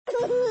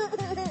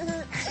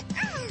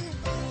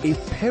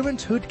If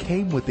parenthood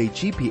came with a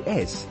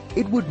GPS,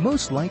 it would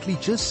most likely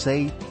just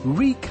say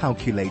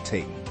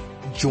recalculating.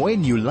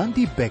 Join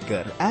Yolandi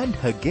Becker and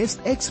her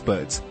guest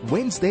experts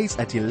Wednesdays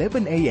at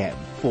 11 a.m.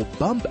 for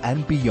Bump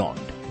and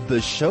Beyond,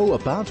 the show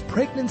about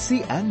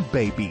pregnancy and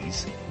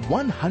babies.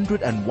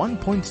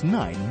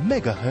 101.9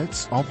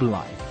 megahertz of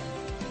life.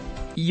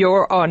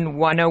 You're on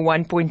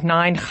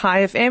 101.9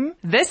 High FM.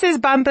 This is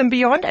Bump and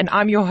Beyond, and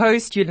I'm your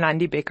host,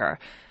 Yolandi Becker.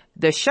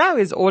 The show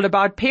is all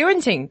about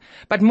parenting,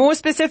 but more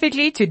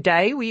specifically,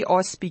 today we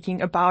are speaking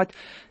about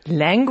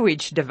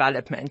language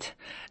development.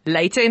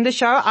 Later in the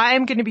show, I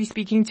am going to be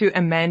speaking to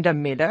Amanda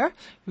Mellor,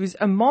 who's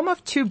a mom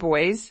of 2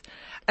 boys,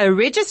 a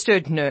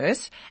registered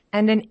nurse,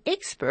 and an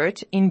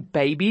expert in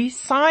baby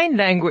sign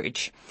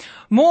language.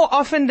 More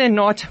often than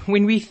not,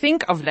 when we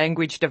think of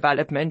language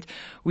development,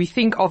 we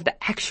think of the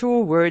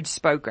actual words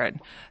spoken,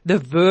 the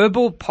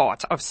verbal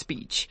part of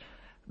speech.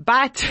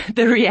 But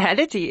the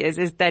reality is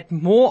that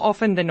more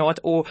often than not,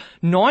 or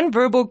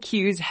non-verbal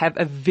cues have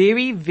a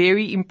very,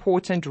 very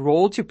important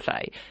role to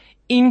play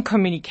in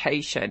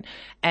communication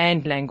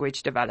and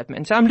language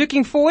development. So I'm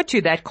looking forward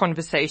to that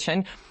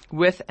conversation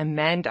with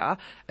Amanda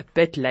a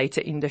bit later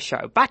in the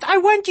show. But I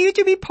want you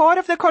to be part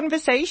of the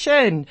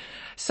conversation.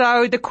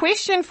 So the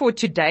question for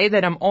today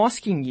that I'm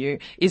asking you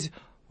is,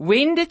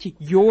 when did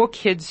your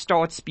kids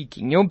start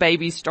speaking, your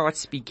babies start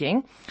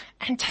speaking?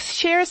 And just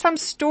share some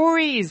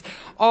stories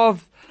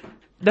of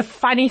the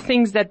funny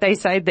things that they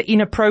say, the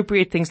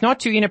inappropriate things, not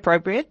too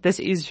inappropriate. This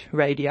is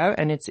radio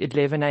and it's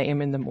 11 a.m.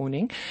 in the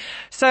morning.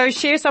 So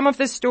share some of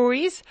the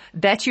stories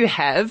that you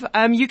have.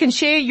 You can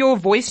share your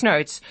voice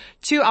notes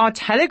to our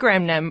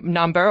Telegram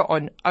number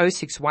on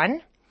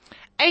 061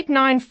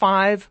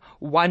 895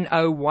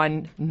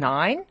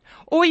 1019,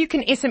 or you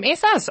can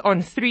SMS us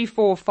on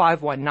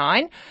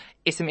 34519.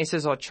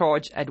 SMSs are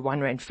charged at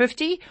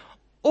R1.50,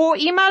 or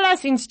email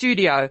us in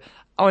studio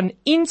on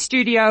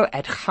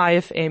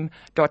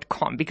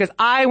instudio@highfm.com, because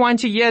I want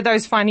to hear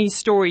those funny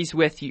stories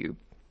with you.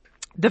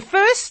 The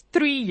first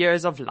 3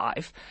 years of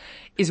life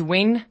is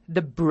when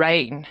the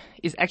brain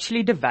is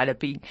actually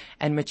developing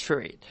and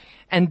maturing.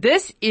 And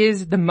this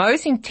is the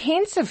most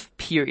intensive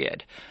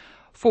period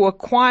for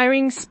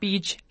acquiring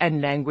speech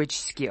and language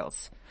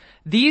skills.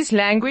 These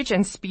language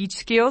and speech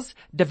skills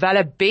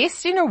develop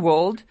best in a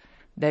world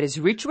that is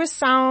rich with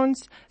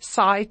sounds,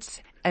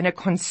 sights, and a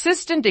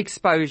consistent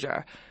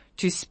exposure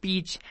to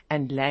speech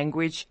and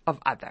language of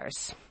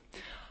others.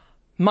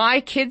 My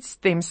kids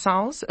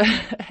themselves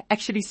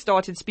actually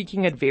started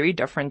speaking at very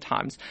different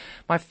times.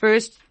 My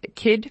first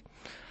kid,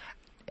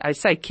 I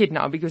say kid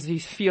now because he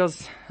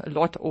feels a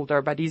lot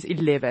older, but he's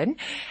 11.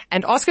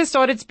 And Oscar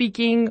started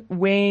speaking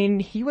when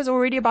he was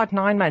already about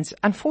 9 months.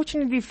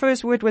 Unfortunately, the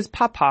first word was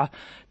papa.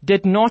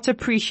 Did not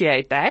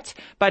appreciate that.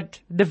 But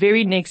the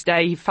very next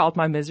day he felt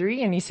my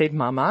misery and he said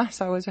mama.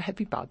 So I was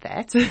happy about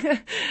that.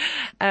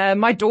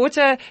 My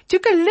daughter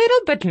took a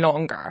little bit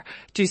longer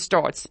to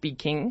start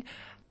speaking.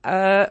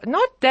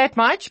 Not that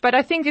much, but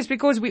I think it's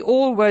because we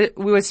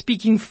were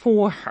speaking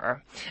for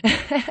her.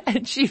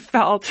 And she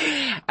felt,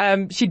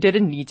 she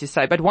didn't need to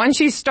say. But once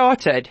she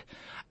started,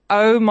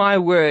 oh my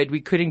word,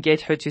 we couldn't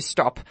get her to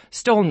stop.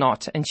 Still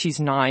not. And she's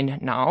 9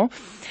 now.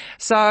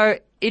 So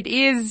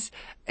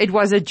it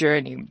was a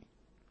journey.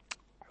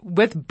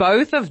 With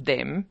both of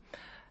them,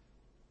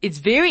 it's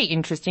very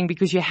interesting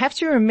because you have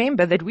to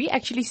remember that we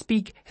actually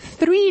speak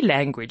 3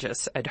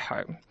 languages at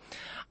home.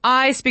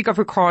 I speak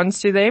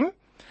Afrikaans to them.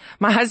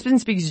 My husband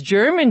speaks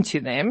German to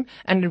them,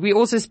 and we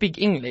also speak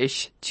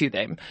English to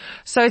them.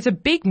 So it's a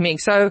big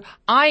mix. So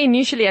I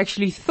initially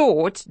actually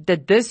thought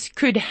that this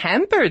could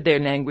hamper their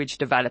language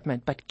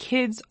development, but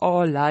kids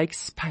are like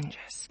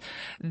sponges.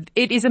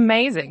 It is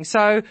amazing.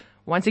 So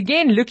once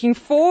again, looking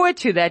forward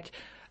to that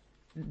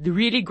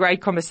really great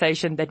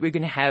conversation that we're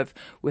going to have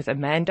with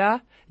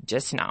Amanda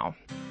just now.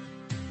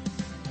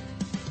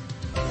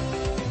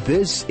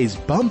 This is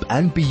Bump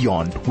and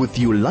Beyond with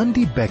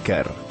Yolandi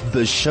Becker,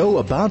 the show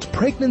about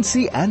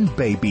pregnancy and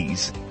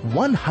babies.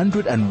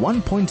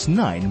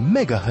 101.9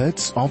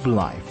 megahertz of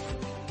life.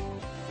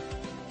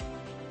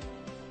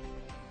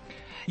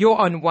 You're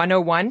on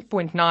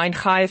 101.9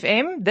 High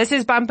FM. This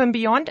is Bump and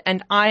Beyond,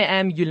 and I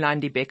am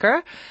Yolandi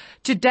Becker.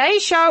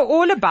 Today's show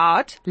all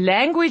about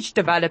language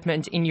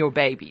development in your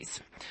babies.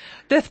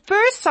 The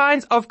first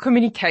signs of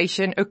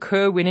communication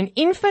occur when an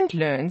infant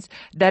learns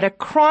that a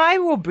cry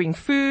will bring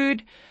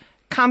food,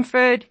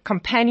 comfort,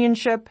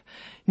 companionship.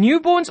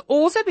 Newborns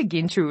also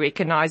begin to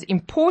recognize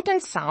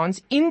important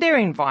sounds in their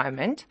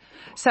environment,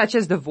 such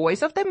as the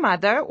voice of their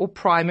mother or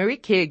primary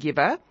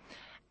caregiver.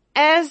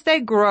 As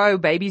they grow,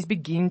 babies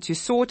begin to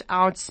sort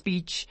out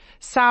speech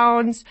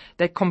sounds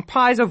that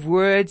comprise of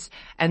words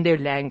and their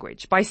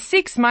language. By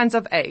 6 months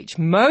of age,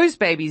 most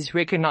babies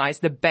recognize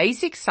the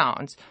basic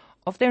sounds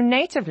of their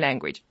native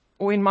language,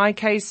 or in my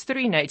case,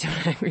 3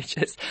 native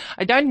languages.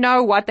 I don't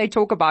know what they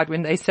talk about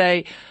when they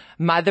say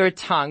mother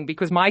tongue,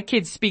 because my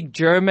kids speak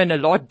German a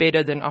lot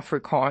better than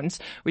Afrikaans,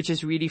 which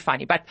is really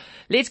funny. But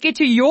let's get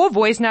to your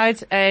voice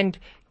notes and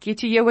get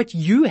to hear what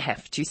you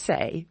have to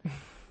say.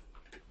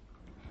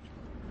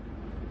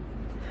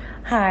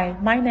 Hi,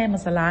 my name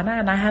is Alana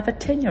and I have a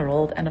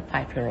 10-year-old and a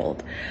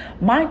 5-year-old.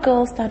 My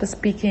girls started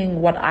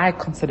speaking what I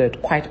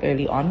considered quite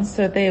early on,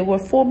 so they were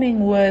forming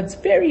words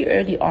very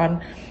early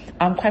on,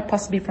 quite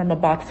possibly from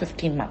about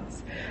 15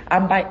 months.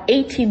 By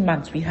 18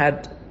 months we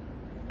had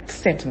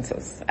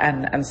sentences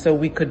and so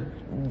they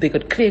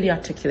could clearly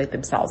articulate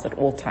themselves at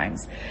all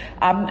times.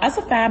 As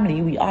a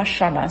family, we are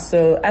Shona,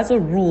 so as a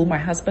rule, my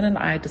husband and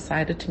I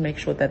decided to make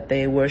sure that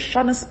they were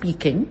Shona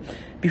speaking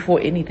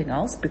before anything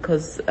else,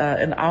 because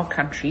in our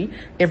country,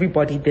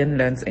 everybody then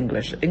learns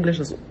English. English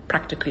is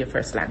practically a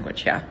first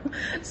language here.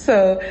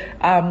 So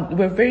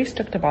we're very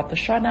strict about the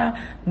Shona.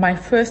 My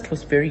first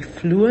was very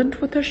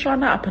fluent with her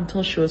Shona up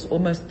until she was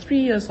almost 3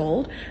 years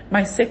old.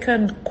 My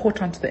second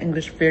caught on to the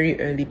English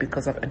very early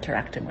because of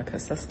interacting with her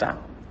sister.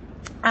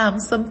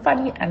 Some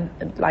funny and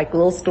like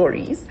little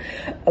stories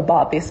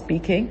about their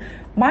speaking.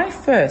 My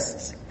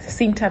first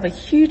seemed to have a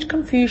huge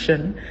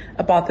confusion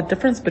about the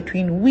difference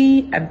between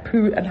we and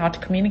poo and how to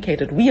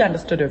communicate it. We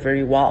understood her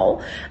very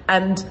well,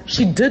 and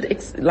she did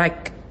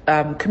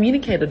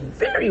communicate it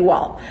very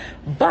well.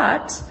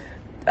 But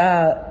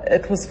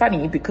it was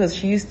funny because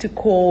she used to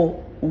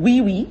call wee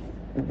wee,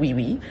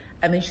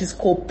 and then she's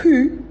called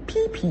poo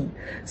pee pee.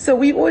 So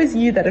we always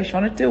knew that if she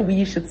wanted to do a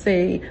wee, she'd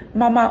say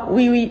mama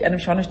wee wee, and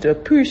if she wanted to do a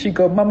poo, she'd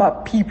go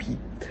mama pee pee.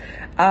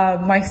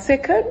 My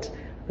second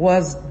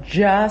was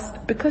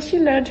just because she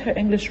learned her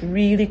English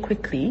really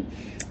quickly,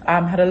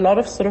 had a lot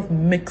of sort of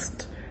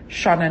mixed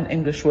Shona and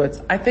English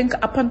words. I think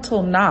up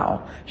until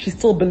now, she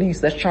still believes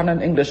that Shona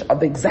and English are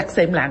the exact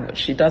same language.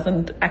 She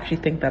doesn't actually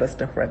think that it's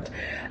different.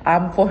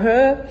 For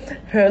her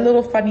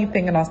little funny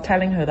thing, and I was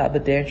telling her the other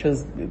day, and she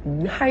was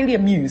highly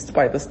amused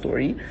by the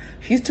story.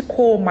 She used to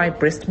call my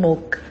breast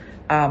milk,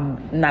 na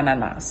na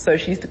na. So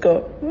she used to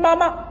go,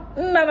 mama,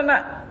 na na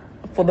na,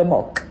 for the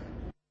milk.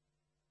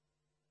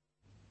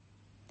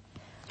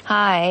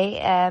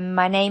 Hi,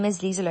 my name is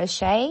Liesl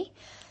O'Shea.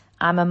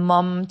 I'm a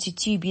mom to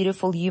two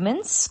beautiful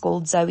humans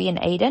called Zoe and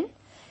Aiden.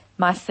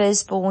 My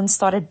firstborn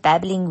started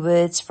babbling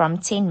words from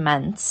 10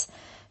 months.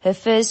 Her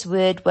first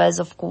word was,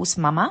 of course,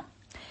 mama.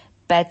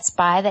 But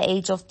by the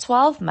age of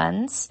 12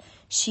 months,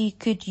 she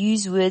could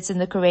use words in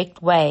the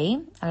correct way,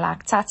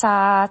 like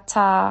ta-ta,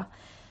 ta,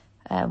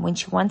 when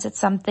she wanted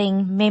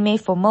something, meme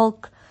for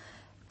milk,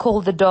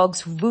 call the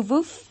dogs woof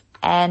woof.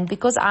 And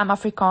because I'm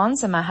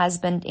Afrikaans and my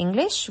husband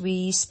English,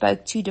 we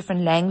spoke two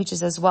different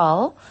languages as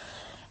well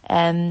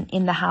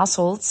in the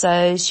household.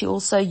 So she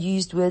also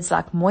used words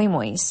like moi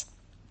mois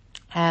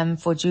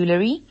for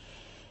jewelry.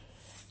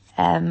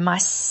 My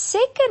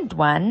second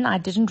one, I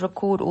didn't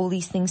record all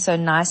these things so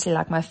nicely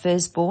like my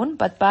firstborn,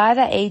 but by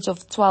the age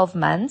of 12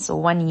 months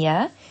or 1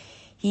 year,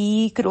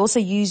 he could also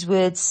use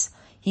words.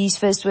 His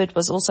first word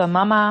was also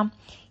mama.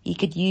 He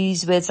could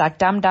use words like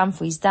dum dum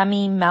for his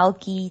dummy,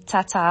 malki,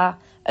 tata,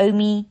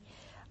 omi.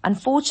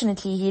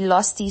 Unfortunately, he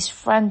lost his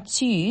front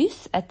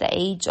tooth at the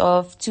age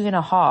of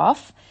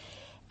 2.5,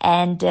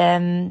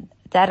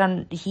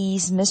 and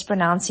he's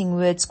mispronouncing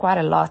words quite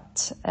a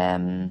lot.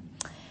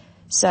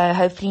 So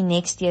hopefully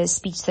next year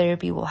speech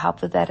therapy will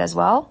help with that as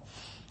well,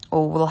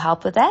 or will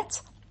help with that.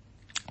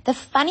 The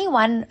funny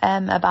one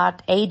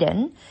about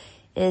Aiden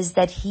is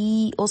that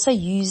he also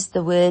used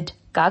the word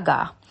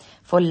gaga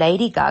for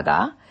Lady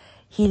Gaga.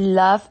 He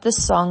loved the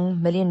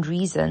song Million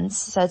Reasons.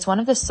 So it's one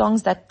of the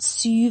songs that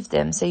soothed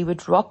him. So he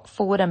would rock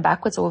forward and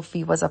backwards, or if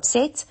he was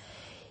upset,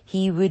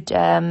 we would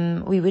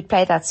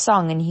play that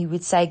song and he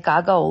would say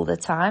Gaga all the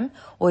time,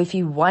 or if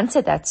he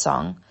wanted that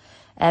song.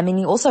 And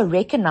he also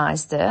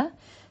recognized her.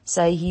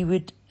 So he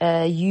would,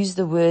 use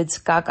the words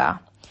Gaga.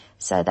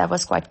 So that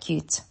was quite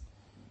cute.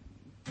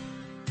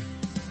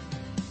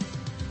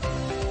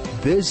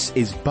 This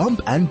is Bump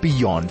and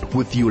Beyond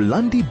with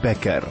Yolandi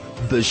Becker,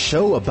 the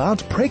show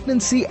about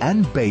pregnancy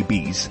and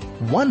babies.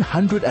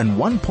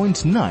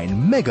 101.9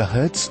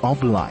 megahertz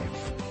of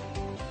life.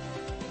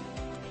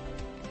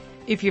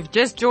 If you've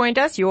just joined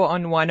us, you're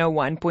on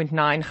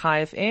 101.9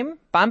 High FM,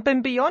 Bump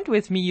and Beyond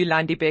with me,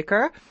 Yolandi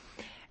Becker.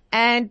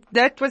 And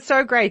that was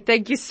so great.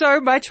 Thank you so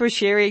much for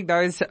sharing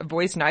those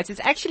voice notes. It's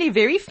actually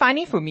very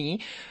funny for me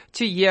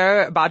to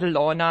hear about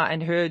Alana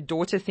and her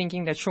daughter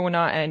thinking that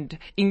Shona and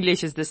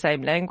English is the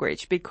same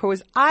language,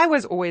 because I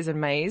was always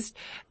amazed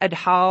at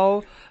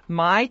how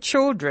my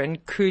children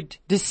could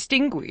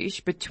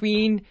distinguish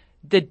between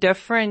the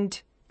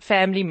different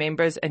family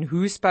members and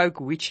who spoke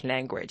which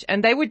language.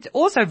 And they would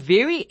also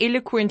very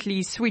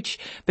eloquently switch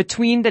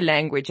between the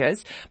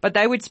languages, but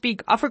they would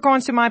speak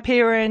Afrikaans to my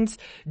parents,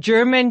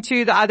 German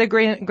to the other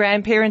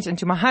grandparents and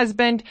to my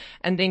husband,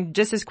 and then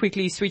just as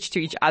quickly switch to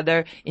each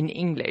other in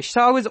English. So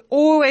I was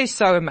always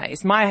so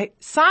amazed. My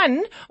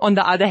son, on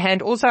the other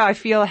hand, also I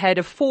feel had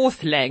a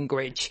fourth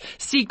language,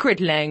 secret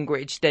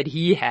language that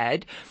he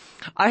had.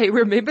 I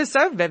remember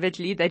so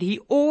vividly that he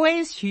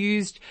always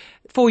used,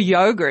 for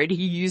yogurt,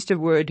 he used the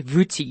word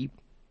vuti.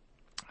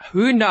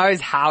 Who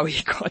knows how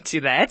he got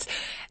to that?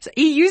 So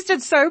he used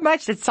it so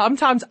much that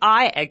sometimes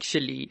I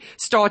actually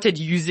started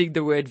using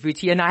the word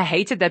vuti, and I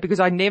hated that because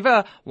I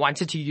never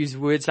wanted to use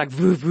words like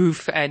woof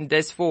woof and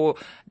this for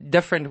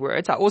different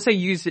words. I also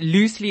use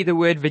loosely the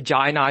word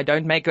vagina. I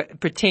don't make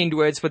pretend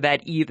words for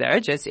that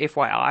either, just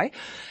FYI.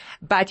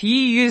 But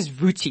he used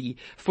vuti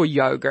for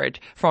yogurt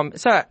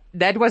so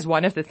that was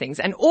one of the things.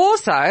 And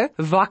also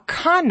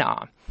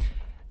vakana.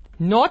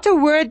 Not a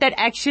word that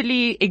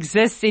actually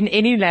exists in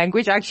any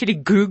language. I actually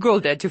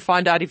Googled it to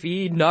find out if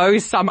he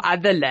knows some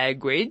other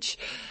language.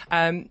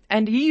 And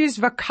he used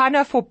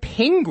vakana for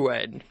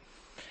penguin.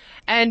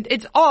 And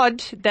it's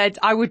odd that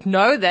I would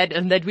know that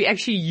and that we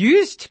actually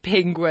used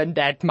penguin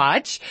that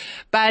much.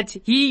 But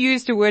he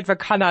used the word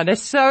vakana. And I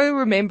so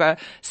remember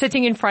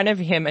sitting in front of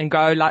him and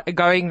going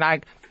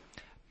like,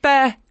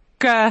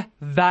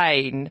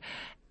 Bekewyn.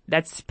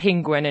 That's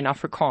penguin in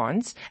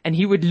Afrikaans. And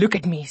he would look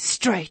at me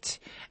straight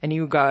and he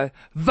would go,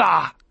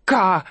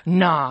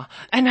 Vakana.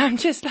 And I'm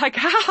just like,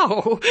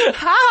 how?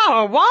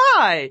 How?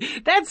 Why?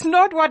 That's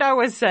not what I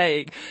was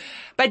saying.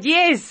 But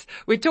yes,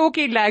 we're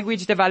talking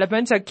language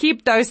development. So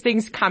keep those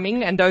things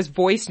coming and those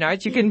voice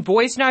notes. You can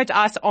voice note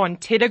us on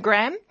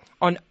Telegram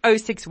on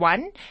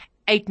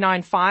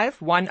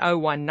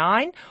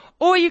 061-895-1019,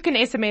 or you can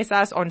SMS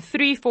us on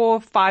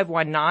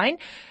 34519.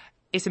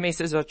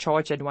 SMSs are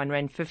charged at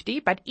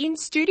R1.50. But in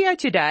studio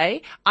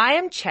today, I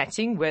am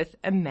chatting with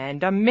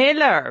Amanda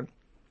Mellor.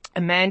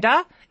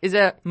 Amanda is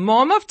a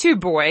mom of 2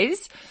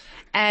 boys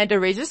and a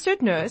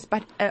registered nurse,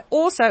 but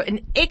also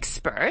an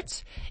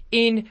expert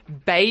in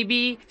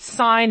baby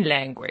sign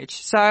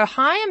language. So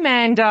hi,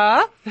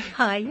 Amanda.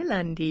 Hi,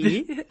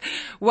 Yolandi.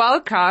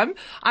 Welcome.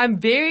 I'm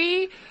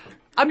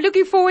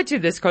looking forward to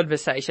this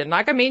conversation.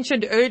 Like I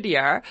mentioned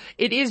earlier,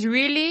 it is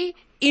really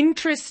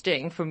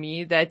interesting for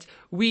me that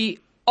we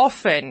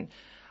often,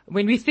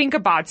 when we think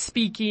about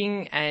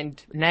speaking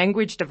and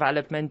language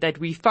development, that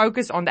we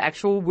focus on the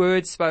actual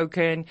words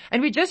spoken.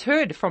 And we just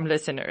heard from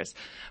listeners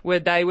where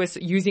they was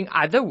using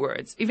other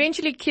words.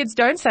 Eventually kids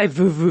don't say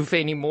woof woof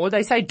anymore.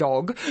 They say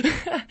dog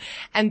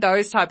and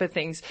those type of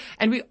things.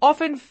 And we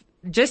often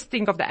just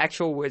think of the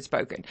actual words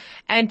spoken.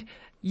 And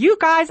you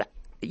guys,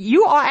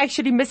 you are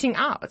actually missing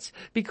out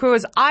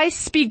because I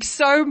speak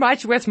so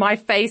much with my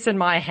face and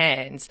my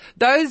hands.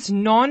 Those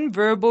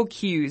non-verbal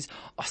cues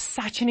are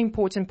such an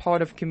important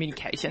part of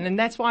communication. And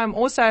that's why I'm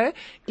also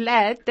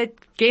glad that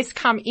guests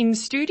come in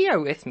studio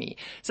with me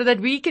so that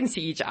we can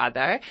see each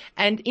other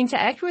and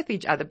interact with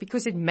each other,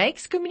 because it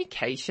makes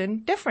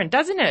communication different,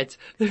 doesn't it?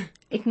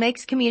 It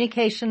makes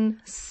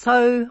communication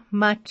so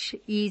much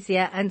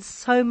easier and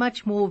so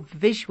much more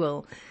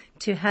visual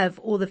to have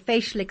all the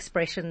facial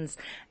expressions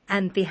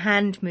and the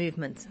hand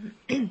movements.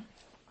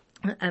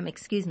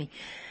 Excuse me.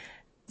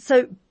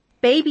 So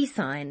baby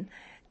sign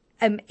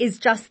is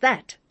just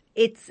that.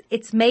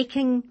 It's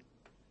making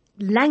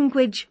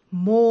language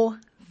more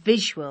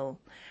visual.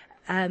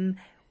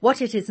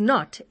 What it is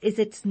not is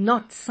it's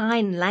not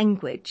sign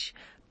language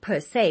per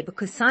se,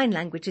 because sign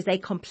language is a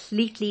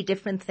completely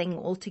different thing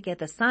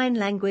altogether. Sign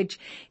language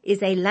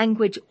is a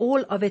language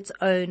all of its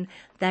own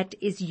that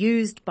is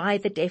used by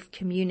the deaf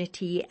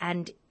community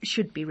and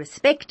should be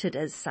respected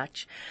as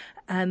such.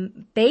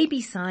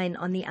 Baby sign,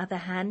 on the other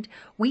hand,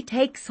 we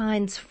take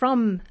signs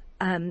from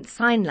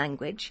sign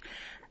language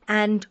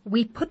and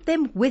we put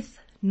them with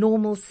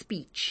normal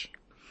speech.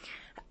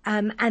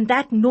 And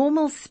that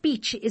normal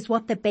speech is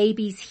what the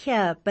babies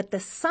hear, but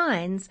the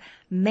signs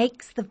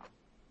makes the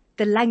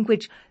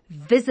language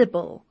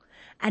visible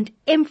and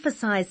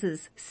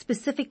emphasizes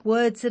specific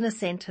words in a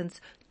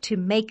sentence to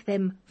make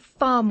them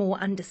far more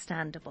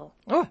understandable.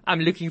 Oh,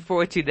 I'm looking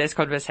forward to this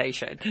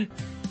conversation.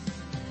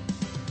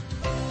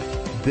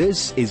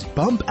 This is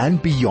Bump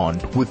and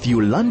Beyond with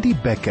Yolandi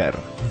Becker,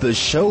 the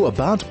show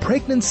about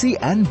pregnancy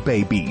and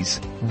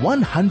babies.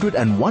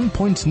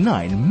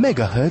 101.9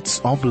 megahertz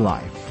of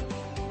life.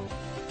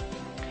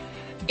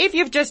 If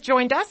you've just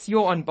joined us,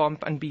 you're on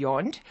Bump and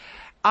Beyond.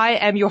 I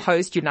am your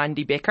host,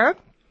 Yolandi Becker,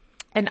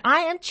 and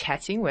I am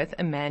chatting with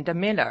Amanda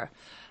Mellor,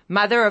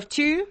 mother of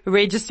 2,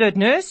 registered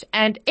nurse,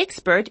 and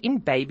expert in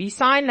baby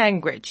sign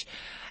language.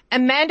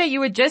 Amanda, you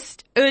were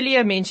just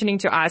earlier mentioning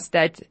to us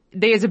that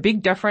there's a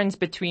big difference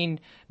between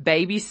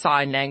baby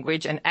sign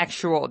language and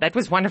actual. That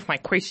was one of my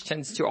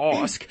questions to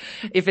ask,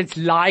 if it's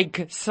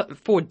like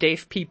for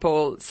deaf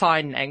people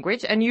sign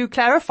language. And you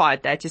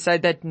clarified that to say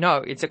that no,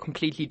 it's a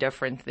completely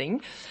different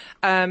thing,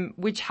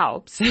 which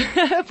helps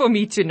for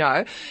me to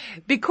know,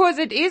 because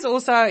it is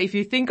also, if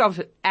you think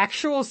of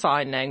actual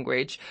sign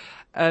language,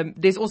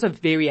 there's also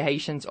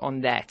variations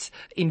on that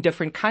in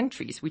different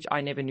countries, which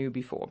I never knew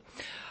before.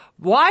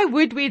 Why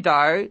would we,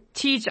 though,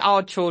 teach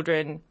our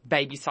children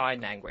baby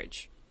sign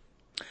language?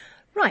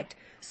 Right.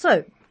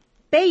 So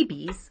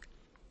babies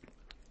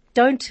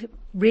don't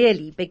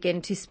really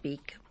begin to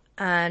speak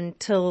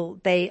until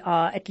they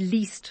are at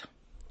least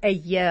a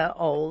year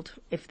old,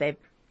 if they're,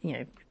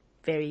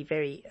 very,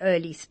 very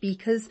early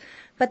speakers.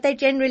 But they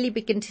generally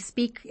begin to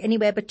speak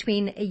anywhere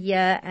between a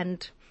year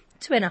and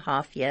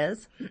 2.5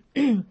 years.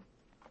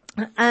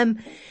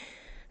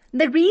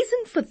 The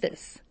reason for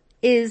this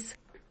is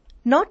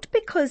not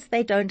because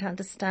they don't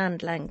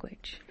understand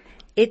language.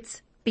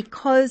 It's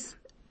because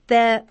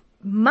their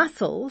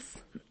muscles,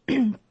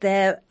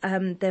 their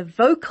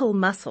vocal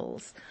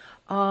muscles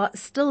are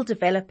still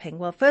developing.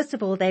 Well, first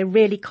of all, they're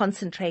really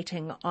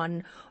concentrating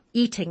on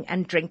eating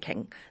and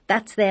drinking.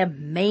 That's their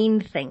main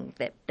thing.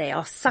 That they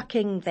are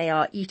sucking, they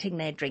are eating,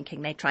 they're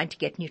drinking, they're trying to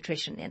get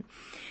nutrition in.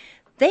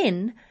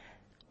 Then,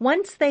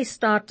 once they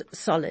start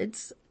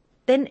solids,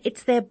 then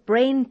it's their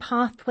brain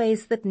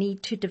pathways that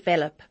need to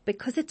develop,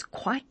 because it's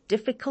quite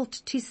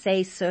difficult to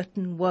say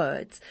certain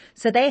words.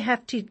 So they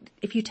have to,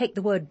 if you take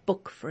the word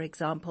book, for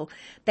example,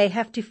 they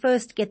have to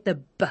first get the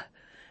b,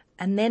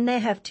 and then they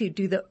have to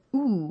do the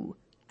oo,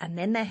 and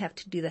then they have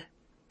to do the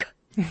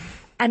k.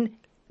 And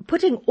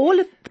putting all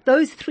of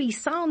those three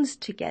sounds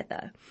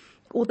together,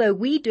 although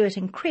we do it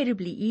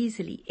incredibly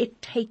easily,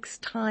 it takes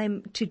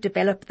time to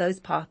develop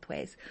those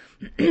pathways.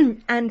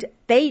 And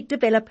they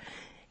develop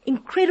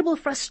incredible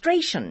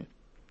frustration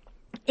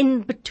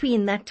in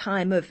between that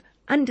time of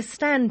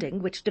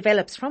understanding, which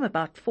develops from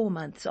about 4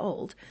 months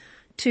old,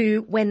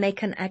 to when they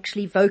can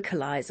actually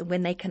vocalize and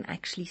when they can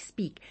actually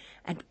speak.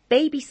 And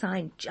baby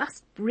sign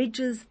just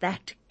bridges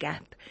that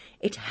gap.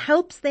 It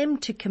helps them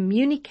to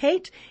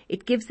communicate.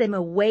 It gives them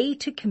a way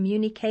to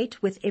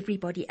communicate with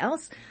everybody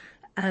else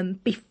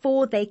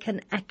before they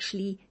can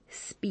actually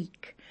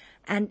speak.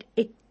 And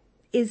it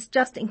is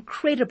just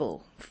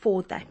incredible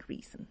for that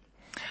reason.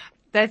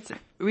 That's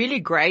really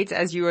great,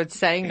 as you were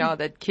saying now,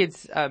 that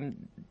kids,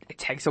 it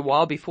takes a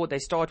while before they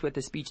start with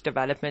the speech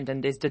development,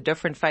 and there's the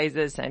different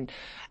phases.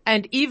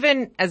 And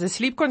even as a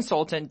sleep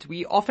consultant,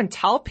 we often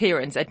tell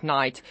parents at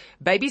night,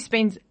 baby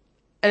spends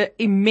an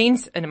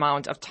immense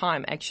amount of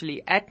time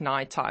actually at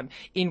nighttime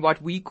in what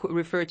we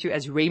refer to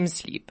as REM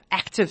sleep,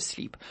 active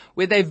sleep,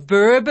 where they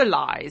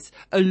verbalize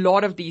a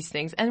lot of these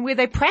things and where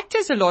they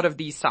practice a lot of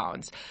these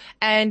sounds.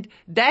 And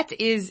that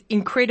is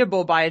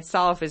incredible by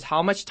itself, is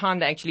how much time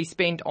they actually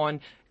spend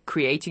on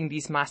creating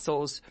these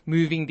muscles,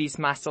 moving these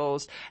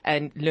muscles,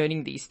 and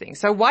learning these things.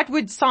 So what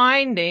would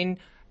sign then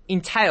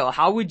entail?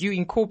 How would you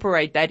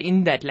incorporate that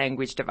in that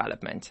language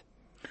development?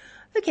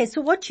 Okay, so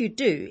what you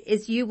do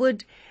is you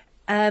would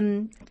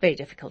it's very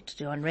difficult to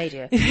do on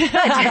radio.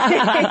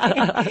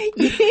 But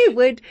you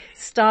would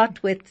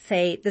start with,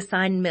 say, the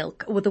sign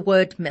milk or the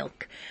word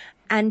milk.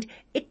 And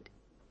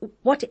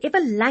whatever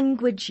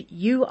language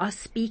you are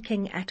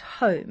speaking at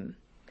home,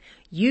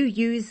 you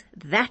use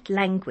that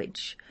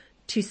language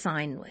to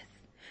sign with.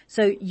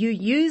 So you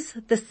use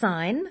the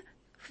sign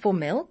for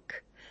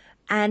milk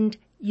and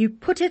you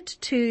put it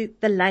to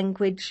the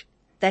language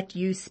that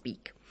you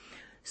speak.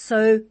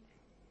 So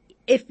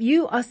if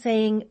you are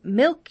saying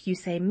milk, you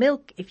say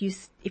milk. If you're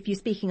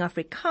speaking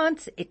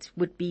Afrikaans, it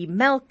would be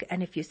milk.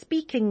 And if you're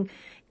speaking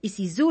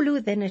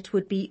isiZulu, then it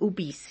would be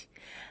ubisi.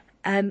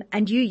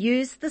 And you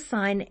use the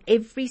sign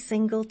every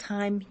single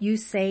time you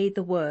say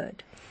the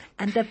word.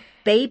 And the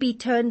baby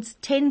tends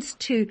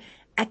to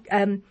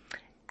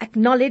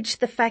acknowledge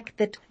the fact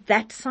that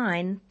that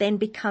sign then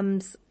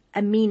becomes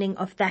a meaning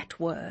of that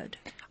word.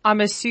 I'm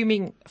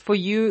assuming for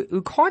you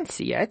who can't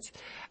see it,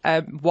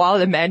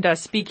 while Amanda's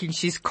speaking,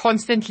 she's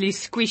constantly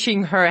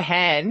squishing her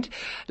hand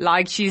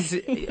like she's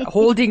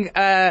holding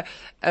a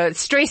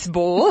stress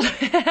ball.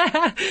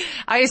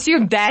 I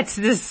assume that's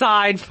the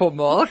sign for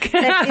milk.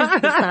 That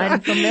is the sign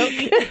for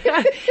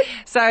milk.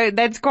 So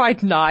that's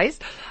quite nice.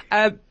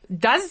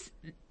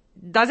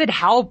 Does it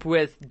help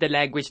with the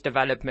language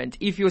development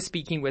if you're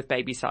speaking with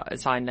baby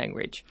sign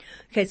language?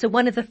 Okay, so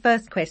one of the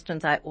first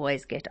questions I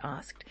always get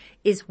asked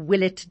is,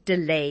 will it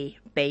delay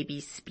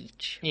baby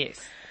speech? Yes.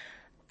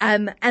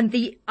 And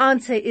the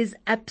answer is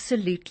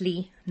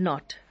absolutely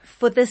not,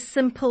 for the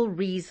simple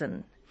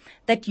reason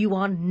that you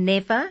are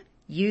never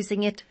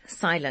using it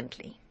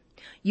silently.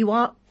 You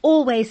are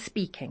always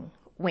speaking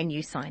when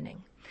you're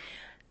signing.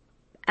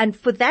 And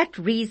for that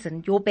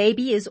reason, your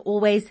baby is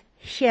always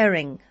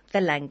hearing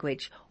the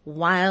language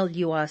while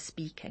you are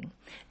speaking.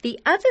 The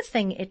other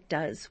thing it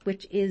does,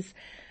 which is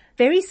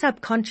very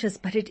subconscious,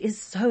 but it is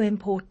so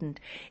important,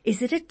 is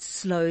that it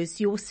slows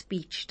your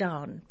speech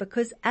down,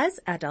 because as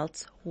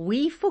adults,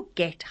 we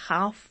forget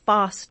how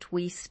fast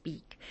we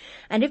speak.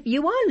 And if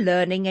you are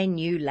learning a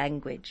new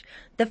language,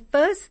 the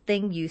first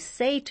thing you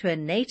say to a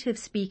native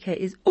speaker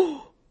is,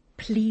 "Oh,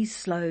 please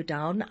slow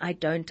down. I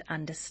don't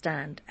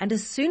understand." And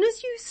as soon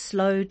as you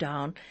slow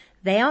down,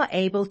 they are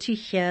able to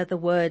hear the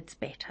words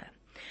better.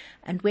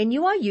 And when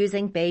you are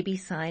using baby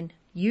sign,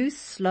 you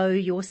slow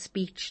your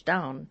speech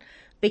down,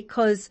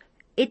 because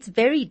it's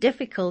very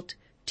difficult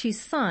to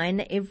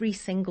sign every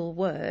single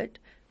word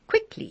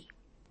quickly.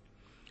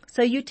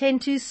 So you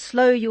tend to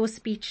slow your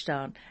speech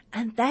down,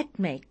 and that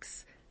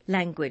makes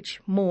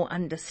language more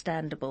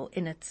understandable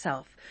in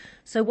itself.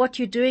 So what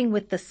you're doing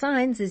with the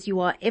signs is you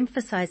are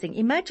emphasizing.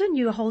 Imagine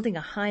you're holding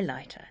a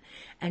highlighter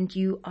and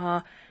you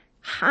are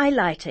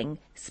highlighting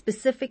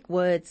specific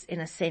words in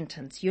a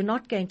sentence. You're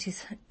not going to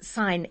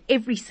sign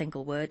every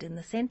single word in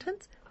the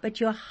sentence, but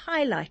you're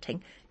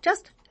highlighting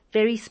just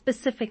very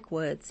specific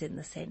words in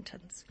the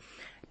sentence.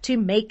 to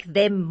make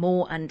them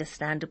more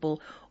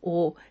understandable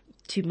or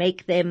to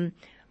make them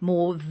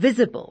more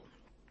visible.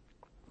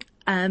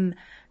 So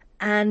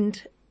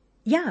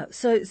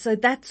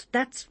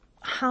that's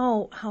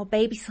how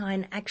baby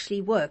sign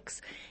actually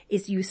works,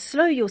 is you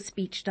slow your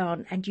speech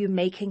down and you're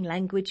making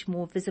language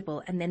more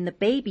visible. And then the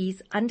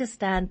babies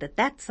understand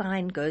that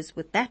sign goes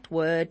with that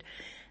word,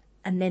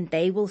 and then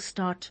they will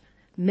start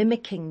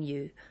mimicking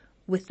you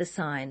with the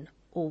sign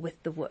or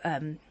with the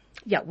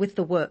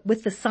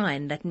with the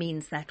sign that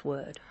means that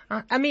word.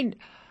 I mean,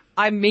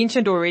 I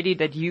mentioned already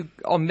that you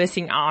are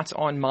missing out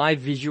on my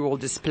visual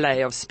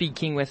display of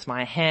speaking with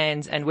my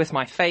hands and with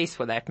my face,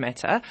 for that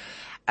matter.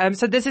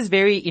 So this is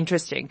very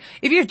interesting.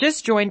 If you've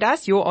just joined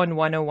us, you're on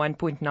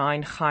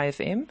 101.9 Chai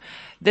FM.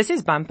 This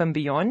is Bump and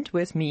Beyond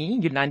with me,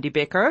 Yolandi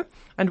Becker,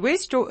 and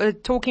we're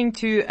talking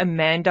to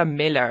Amanda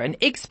Mellor, an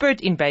expert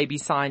in baby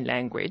sign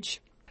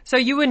language. So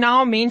you were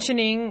now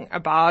mentioning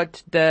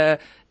about the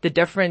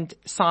different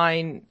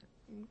sign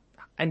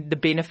and the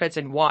benefits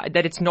and why,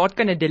 that it's not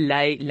going to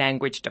delay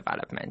language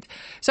development.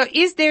 So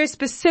is there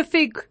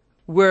specific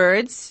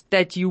words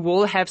that you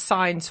will have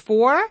signs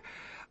for?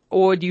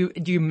 Or do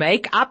you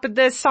make up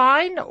the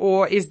sign,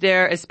 or is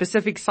there a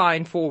specific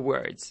sign for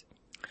words?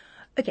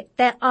 Okay,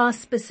 there are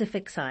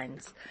specific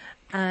signs,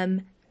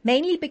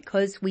 mainly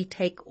because we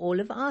take all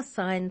of our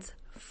signs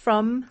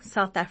from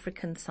South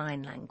African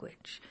Sign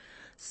Language.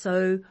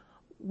 So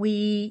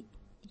we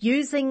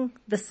using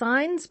the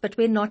signs, but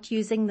we're not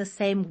using the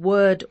same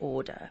word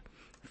order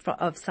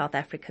of South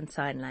African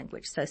Sign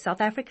Language. So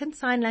South African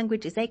Sign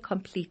Language is a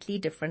completely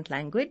different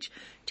language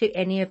to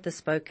any of the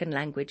spoken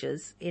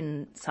languages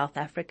in South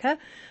Africa.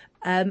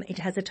 It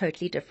has a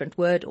totally different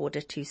word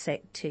order to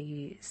say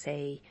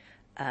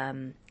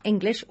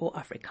English or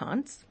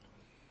Afrikaans.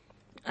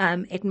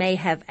 It may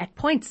have at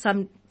points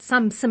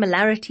some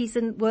similarities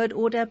in word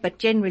order, but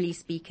generally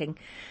speaking,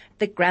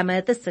 the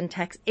grammar, the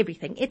syntax,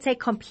 everything, it's a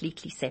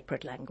completely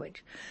separate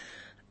language.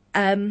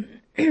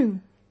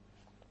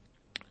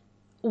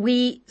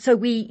 We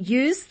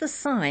use the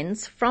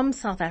signs from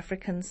South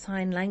African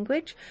Sign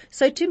Language.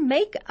 So to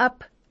make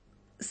up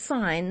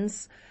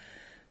signs,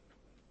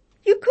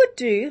 you could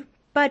do,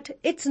 but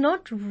it's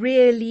not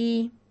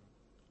really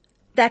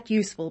that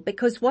useful,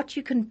 because what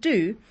you can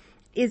do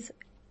is,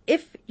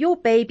 if your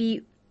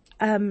baby,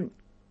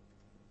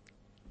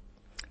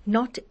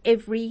 not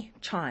every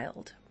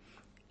child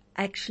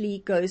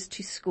actually goes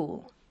to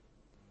school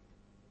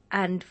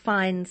and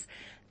finds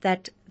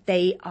that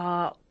they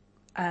are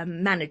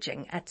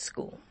managing at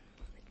school.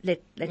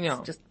 Let's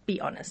just be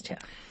honest here.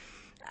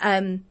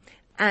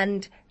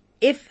 And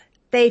if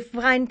they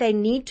find they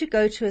need to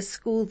go to a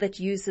school that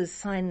uses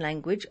sign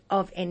language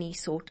of any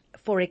sort,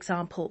 for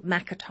example,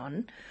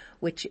 Makaton,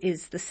 which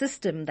is the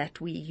system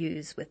that we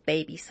use with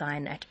Baby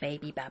Sign at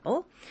Baby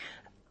Babble,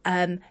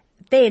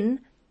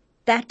 then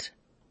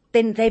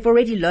they've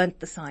already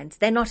learnt the signs.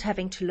 They're not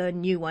having to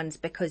learn new ones,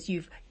 because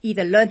you've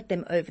either learnt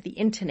them over the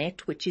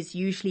internet, which is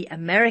usually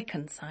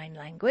American Sign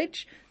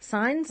Language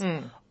signs,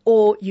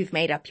 or you've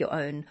made up your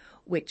own,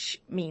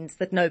 which means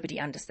that nobody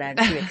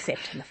understands you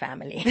except in the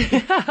family.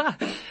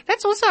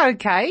 That's also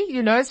okay.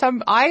 You know,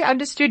 I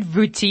understood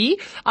Vuti.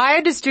 I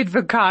understood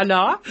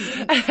Vukana.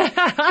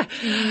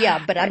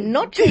 Yeah, but I'm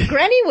not sure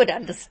Granny would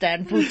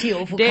understand Vuti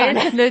or Vukana.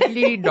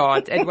 Definitely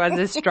not. It was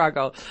a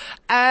struggle.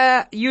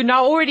 You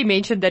now already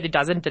mentioned that it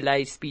doesn't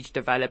delay speech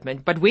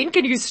development, but when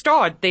can you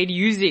start then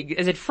using?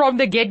 Is it from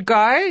the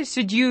get-go?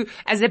 Should you,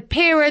 as a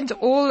parent,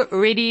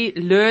 already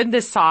learn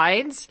the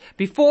signs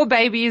before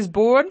baby is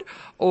born?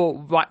 Or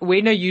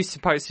when are you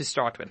supposed to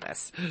start with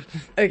this?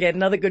 Okay,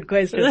 another good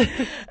question.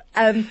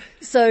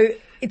 So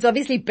it's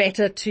obviously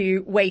better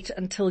to wait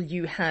until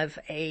you have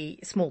a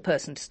small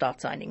person to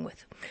start signing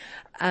with.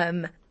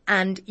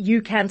 And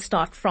you can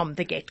start from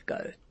the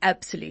get-go.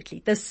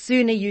 Absolutely. The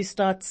sooner you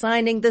start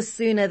signing, the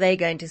sooner they're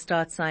going to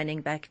start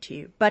signing back to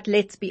you. But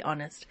let's be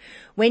honest.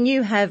 When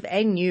you have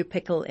a new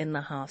pickle in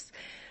the house,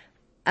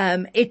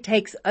 it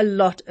takes a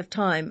lot of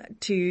time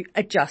to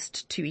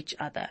adjust to each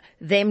other.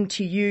 Them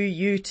to you,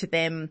 you to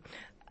them.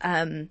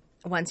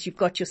 Once you've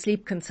got your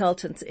sleep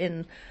consultants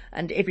in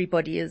and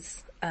everybody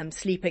is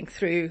sleeping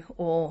through,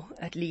 or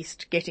at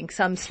least getting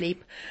some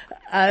sleep.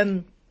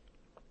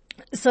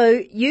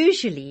 So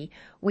usually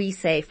we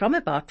say from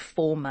about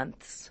 4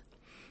 months,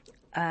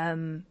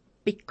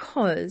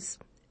 because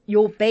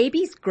your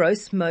baby's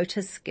gross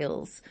motor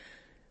skills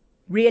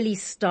really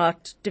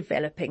start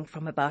developing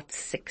from about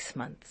 6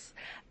 months.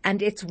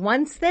 And it's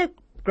once their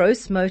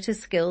gross motor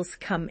skills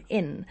come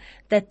in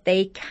that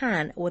they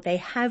can, or they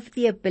have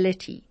the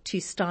ability to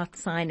start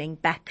signing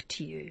back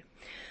to you.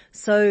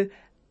 So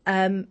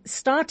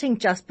starting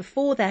just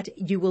before that,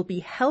 you will be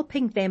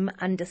helping them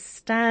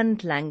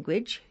understand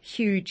language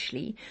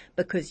hugely,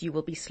 because you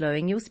will be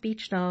slowing your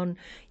speech down.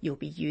 You'll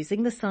be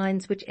using the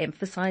signs which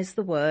emphasize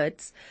the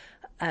words.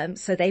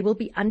 So they will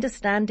be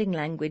understanding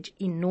language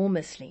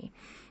enormously.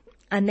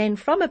 And then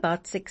from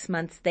about 6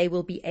 months, they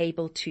will be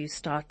able to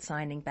start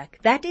signing back.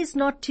 That is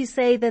not to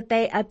say that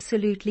they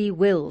absolutely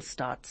will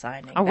start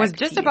signing back. I was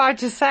just about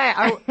to say,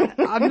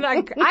 I'm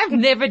like, I've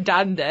never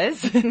done this.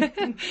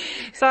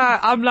 So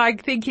I'm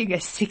like thinking, a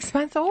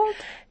 6-month-old?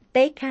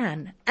 They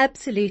can,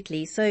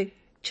 absolutely. So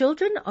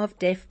children of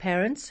deaf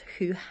parents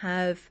who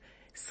have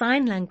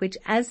sign language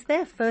as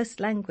their first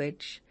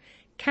language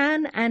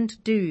can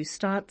and do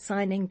start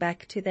signing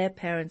back to their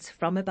parents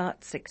from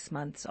about 6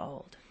 months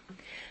old.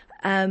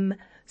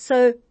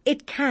 So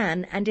it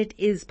can and it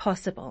is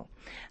possible.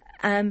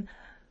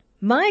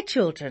 My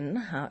children,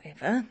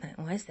 however, they're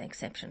always the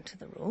exception to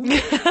the rule.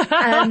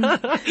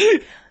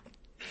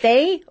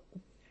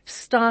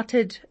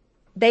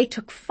 They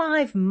took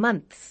 5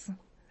 months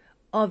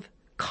of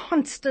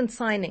constant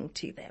signing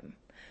to them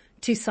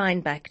to sign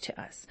back to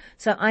us.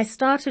 So I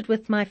started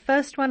with my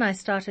first one. I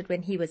started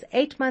when he was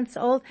 8 months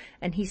old,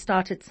 and he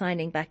started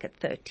signing back at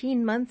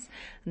 13 months.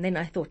 And then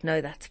I thought, no,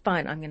 that's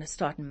fine. I'm going to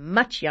start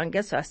much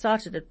younger. So I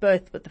started at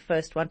birth with the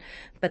first one,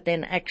 but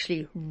then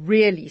actually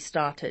really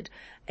started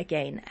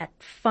again at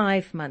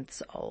 5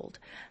 months old.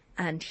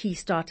 And he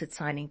started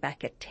signing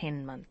back at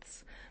 10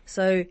 months.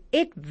 So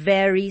it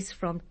varies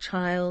from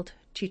child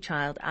to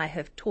child. I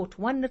have taught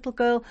one little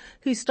girl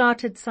who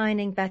started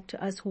signing back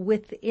to us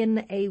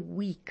within a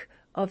week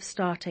of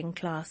starting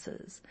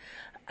classes.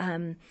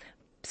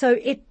 So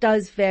it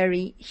does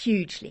vary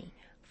hugely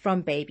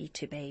from baby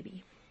to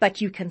baby, but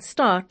you can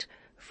start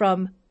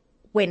from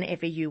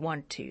whenever you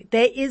want to.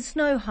 There is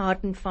no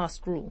hard and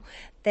fast rule.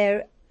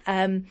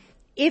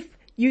 If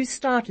you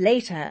start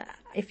later,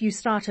 if you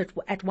start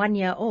at 1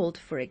 year old,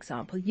 for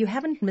example, you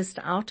haven't missed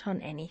out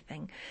on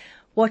anything.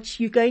 What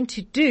you're going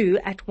to do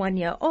at 1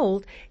 year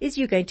old is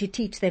you're going to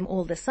teach them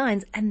all the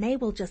signs, and they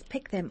will just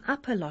pick them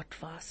up a lot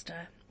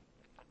faster,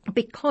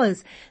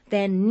 because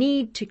their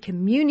need to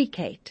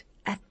communicate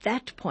at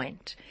that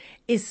point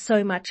is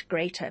so much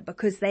greater,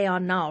 because they are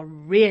now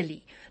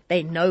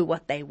they know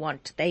what they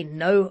want. They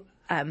know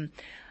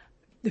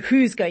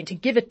who's going to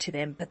give it to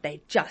them, but they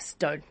just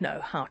don't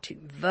know how to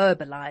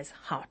verbalize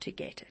how to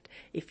get it.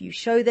 If you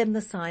show them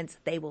the signs,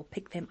 they will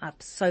pick them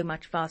up so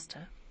much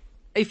faster.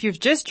 If you've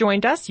just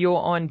joined us, you're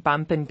on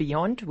Bump and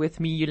Beyond with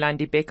me,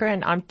 Yolandi Becker,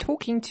 and I'm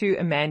talking to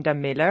Amanda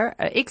Mellor,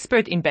 an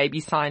expert in baby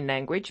sign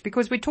language,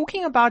 because we're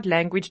talking about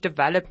language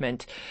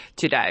development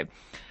today.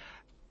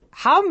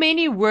 How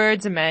many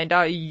words, Amanda,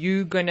 are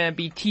you going to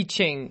be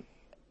teaching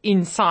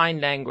in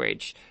sign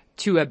language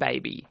to a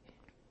baby?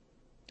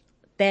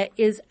 There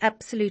is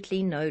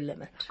absolutely no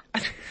limit.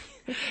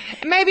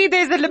 Maybe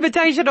there's a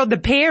limitation on the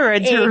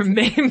parent to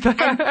remember.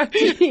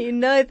 And you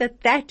know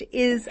that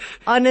is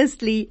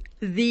honestly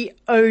the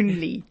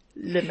only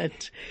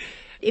limit.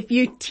 If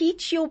you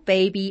teach your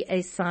baby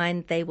a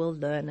sign, they will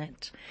learn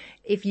it.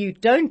 If you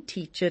don't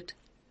teach it,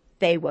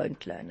 they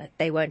won't learn it.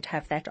 They won't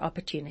have that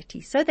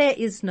opportunity. So there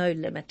is no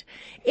limit.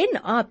 In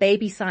our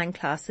baby sign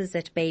classes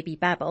at Baby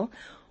Babble,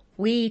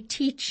 we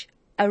teach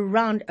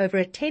over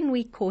a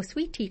 10-week course,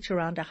 we teach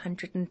around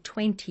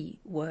 120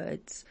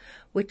 words,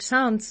 which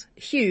sounds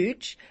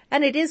huge,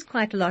 and it is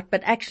quite a lot,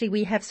 but actually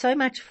we have so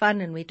much fun,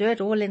 and we do it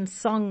all in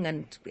song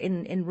and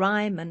in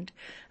rhyme and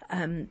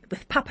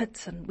with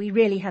puppets, and we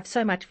really have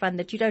so much fun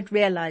that you don't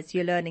realize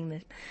you're learning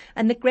this.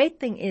 And the great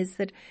thing is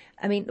that,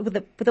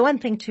 the one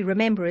thing to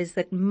remember is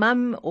that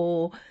mum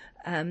or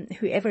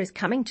whoever is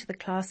coming to the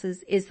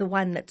classes is the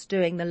one that's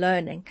doing the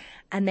learning,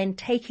 and then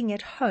taking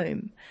it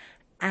home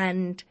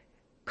and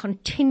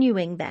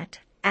continuing that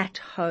at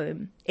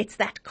home. It's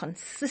that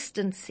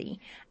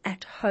consistency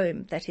at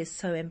home that is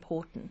so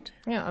important.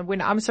 Yeah,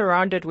 when I'm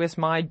surrounded with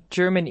my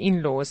German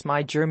in-laws,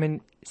 my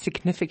German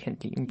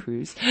significantly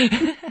improves.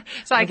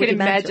 So I can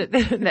imagine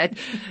that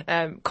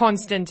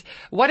constant.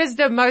 What is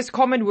the most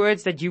common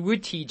words that you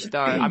would teach,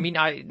 though? I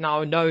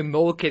now know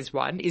milk is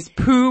one. Is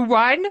poo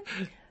one?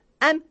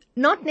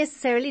 Not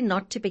necessarily,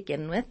 not to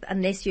begin with,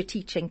 unless you're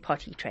teaching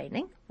potty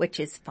training, which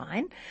is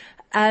fine.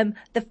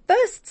 The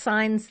first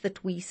signs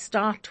that we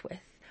start with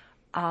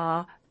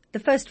are, the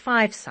first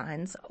 5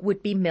 signs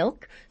would be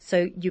milk.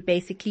 So you're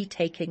basically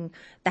taking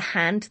the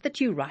hand that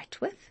you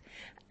write with,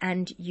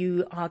 and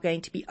you are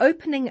going to be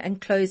opening and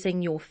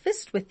closing your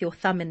fist with your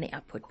thumb in the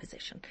upward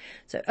position.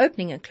 So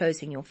opening and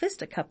closing your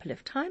fist a couple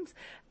of times,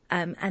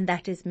 and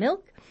that is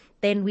milk.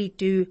 Then we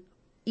do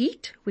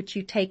eat, which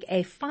you take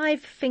a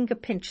 5-finger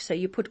pinch. So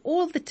you put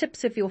all the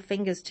tips of your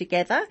fingers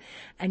together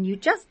and you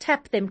just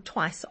tap them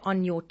twice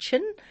on your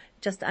chin,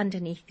 just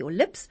underneath your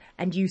lips,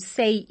 and you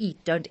say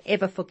eat. Don't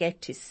ever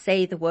forget to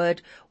say the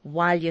word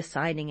while you're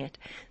signing it.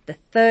 The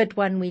third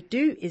one we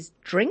do is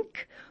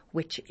drink,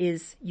 which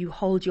is you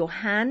hold your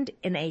hand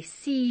in a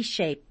C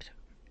shape,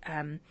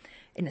 and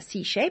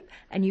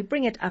you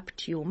bring it up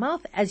to your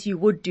mouth as you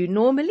would do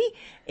normally.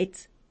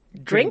 It's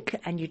drink,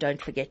 and you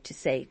don't forget to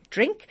say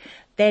drink.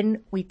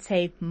 Then we'd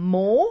say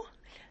more.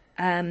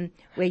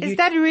 Is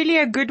that really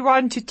a good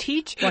one to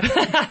teach?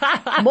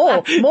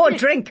 More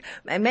drink.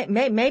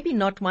 Maybe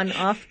not one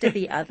after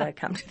the other,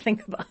 come to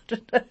think about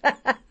it.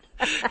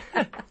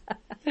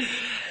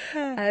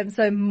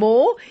 So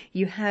more,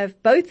 you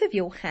have both of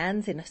your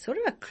hands in a sort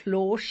of a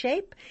claw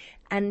shape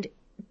and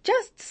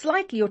just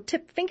slightly your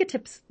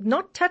fingertips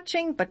not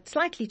touching but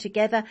slightly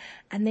together,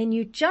 and then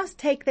you just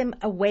take them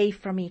away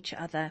from each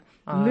other.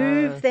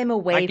 Move them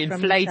away like from each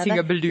other. Like inflating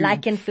a balloon.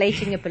 Like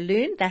inflating a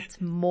balloon.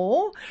 That's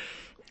more.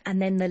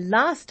 And then the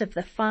last of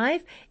the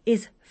 5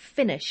 is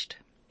finished.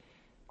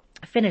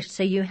 Finished.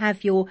 So you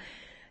have your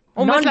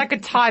almost like a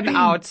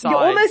timeout sign.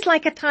 You're almost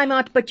like a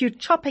timeout, but you're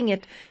chopping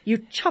it.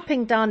 You're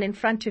chopping down in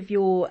front of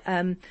your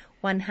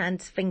one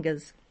hand's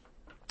fingers.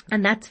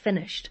 And that's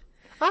finished.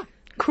 Ah,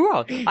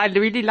 cool. I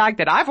really like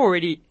that. I've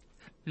already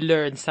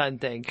learned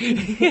something.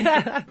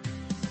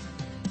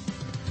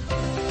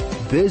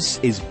 This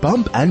is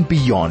Bump and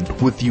Beyond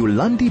with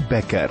Yolandi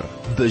Becker,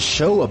 the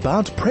show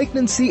about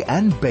pregnancy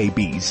and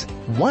babies.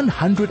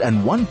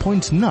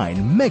 101.9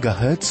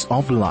 megahertz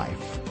of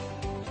life.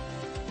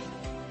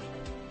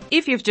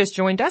 If you've just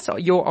joined us,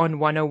 you're on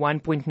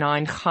 101.9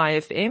 Chai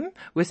FM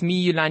with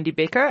me, Yolandi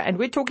Becker, and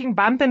we're talking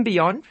Bump and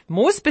Beyond,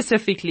 more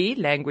specifically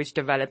language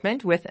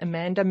development with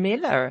Amanda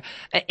Mellor,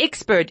 an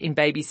expert in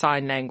baby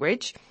sign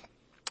language.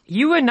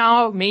 You were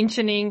now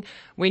mentioning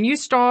when you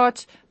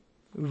start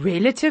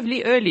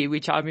relatively early,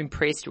 which I'm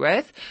impressed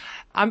with.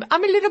 I'm a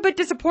little bit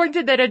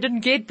disappointed that I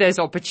didn't get this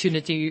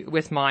opportunity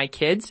with my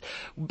kids.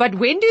 But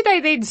when do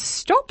they then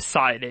stop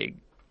signing?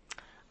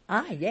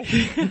 Yes.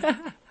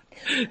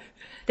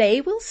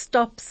 They will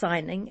stop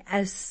signing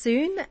as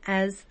soon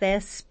as their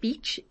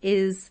speech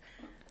is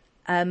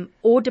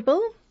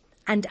audible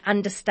and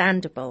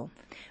understandable,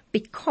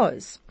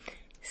 because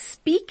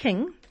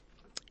speaking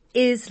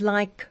is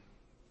like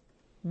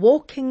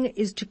walking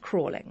is to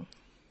crawling.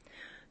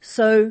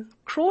 So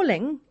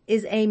crawling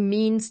is a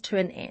means to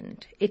an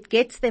end. It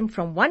gets them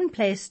from one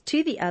place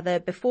to the other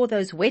before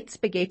those wet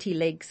spaghetti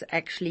legs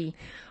actually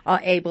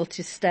are able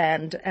to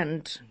stand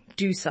and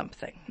do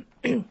something.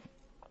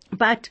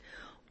 But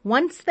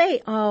once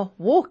they are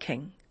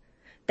walking,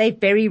 they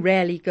very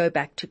rarely go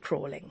back to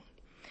crawling.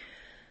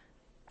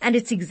 And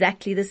it's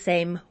exactly the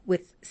same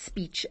with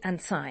speech and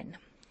sign.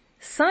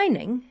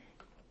 Signing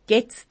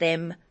gets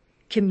them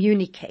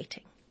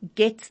communicating,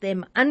 gets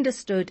them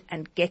understood,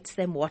 and gets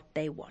them what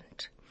they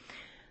want.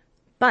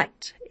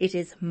 But it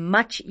is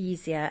much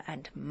easier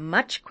and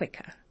much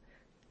quicker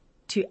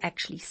to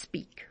actually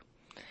speak.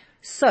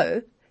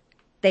 So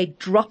they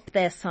drop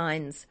their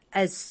signs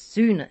as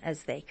soon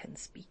as they can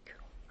speak.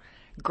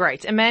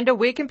 Great. Amanda,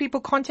 where can people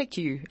contact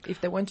you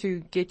if they want to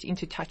get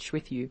into touch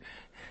with you?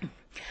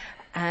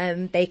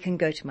 They can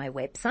go to my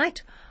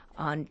website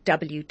on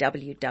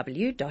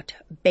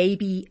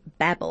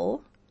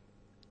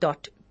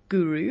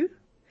www.babybabble.guru,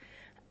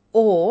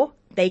 or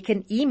they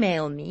can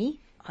email me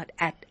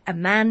at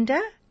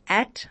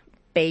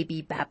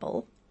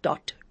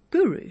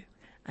amanda@babybabble.guru,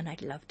 and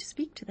I'd love to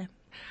speak to them.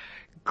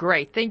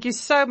 Great. Thank you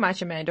so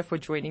much, Amanda, for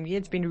joining me.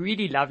 It's been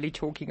really lovely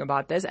talking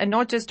about this, and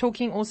not just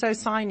talking, also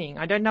signing.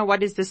 I don't know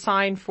what is the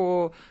sign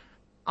for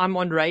I'm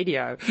on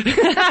radio.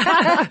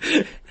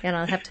 And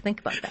I'll have to think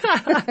about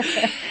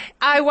that.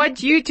 I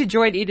want you to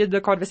join in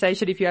the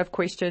conversation if you have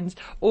questions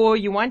or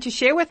you want to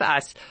share with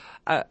us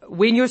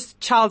when your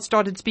child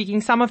started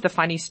speaking some of the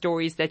funny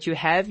stories that you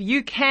have.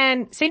 You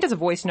can send us a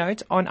voice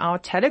note on our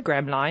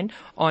Telegram line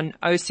on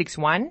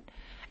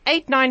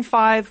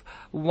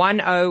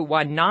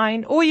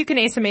 061-895-1019, or you can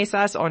SMS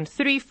us on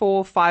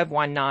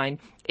 34519.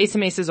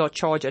 SMSs are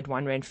charged at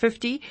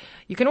R1.50.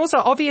 You can also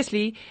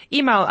obviously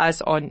email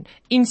us on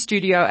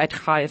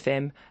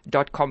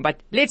instudio@chaifm.com. But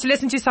let's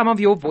listen to some of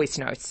your voice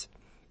notes.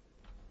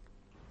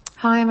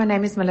 Hi, my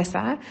name is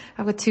Melissa.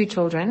 I've got 2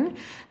 children.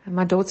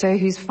 My daughter,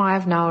 who's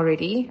 5 now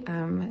already,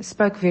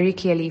 spoke very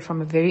clearly from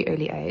a very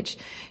early age.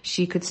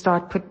 She could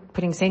start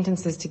putting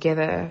sentences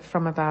together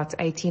from about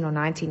 18 or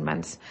 19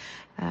 months.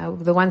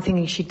 The one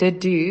thing she did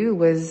do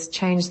was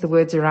change the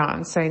words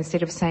around. So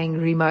instead of saying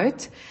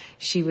remote,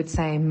 she would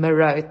say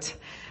merote,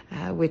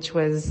 which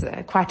was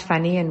quite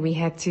funny, and we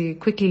had to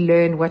quickly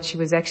learn what she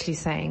was actually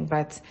saying.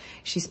 But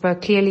she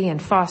spoke clearly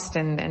and fast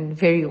and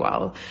very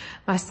well.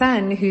 My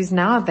son, who's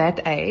now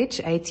that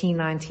age, 18,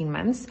 19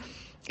 months,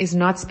 is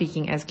not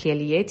speaking as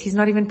clearly yet. He's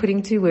not even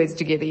putting 2 words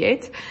together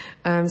yet.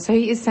 So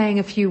he is saying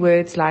a few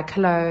words like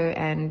hello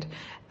and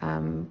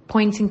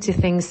pointing to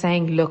things,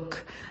 saying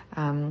look.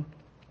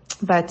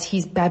 But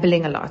he's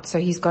babbling a lot. So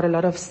he's got a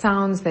lot of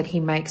sounds that he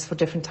makes for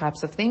different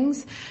types of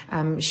things,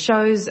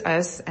 shows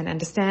us and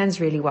understands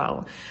really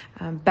well,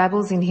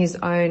 babbles in his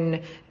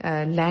own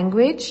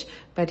language,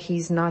 but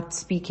he's not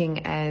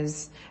speaking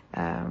as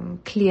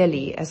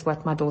clearly as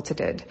what my daughter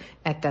did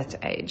at that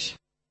age.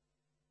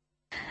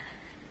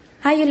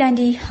 Hi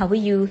Yolandi, how are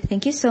you?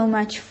 Thank you so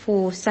much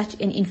for such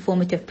an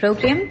informative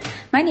program.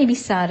 My name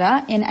is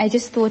Sarah, and I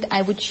just thought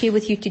I would share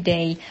with you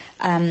today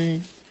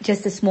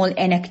just a small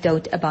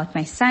anecdote about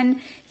my son.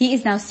 He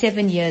is now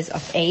 7 years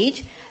of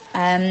age,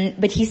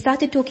 but he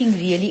started talking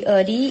really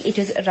early. It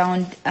was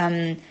around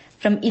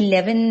from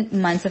 11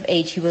 months of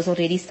age, he was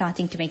already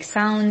starting to make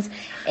sounds,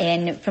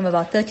 and from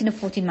about 13 or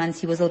 14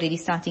 months, he was already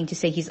starting to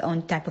say his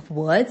own type of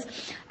words.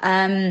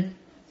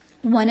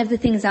 one of the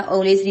things I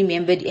always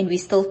remembered, and we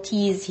still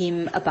tease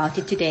him about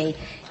it today,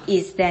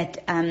 is that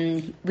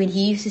when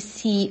he used to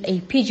see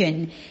a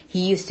pigeon,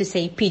 he used to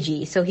say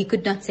pidgey. So he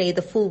could not say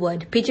the full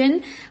word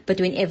pigeon,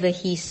 but whenever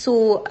he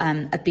saw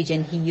a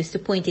pigeon, he used to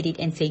point at it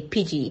and say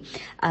pidgey.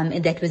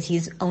 And that was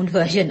his own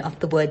version of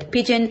the word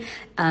pigeon.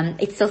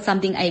 It's still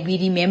something I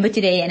really remember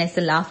today, and I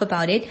still laugh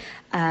about it.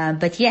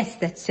 But yes,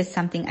 that's just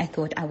something I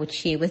thought I would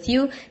share with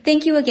you.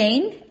 Thank you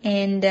again,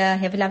 and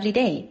have a lovely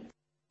day.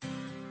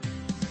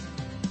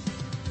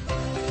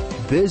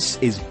 This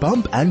is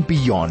Bump and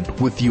Beyond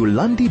with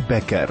Yolandi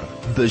Becker,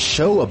 the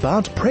show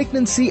about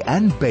pregnancy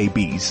and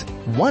babies.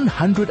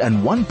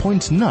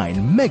 101.9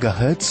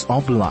 megahertz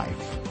of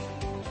life.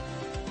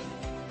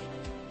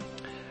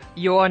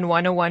 You're on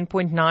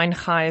 101.9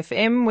 High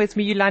FM with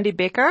me, Yolandi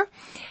Becker.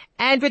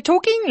 And we're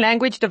talking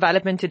language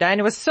development today, and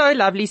it was so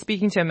lovely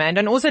speaking to Amanda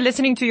and also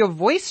listening to your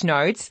voice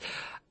notes.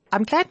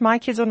 I'm glad my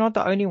kids are not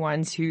the only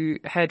ones who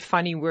had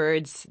funny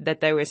words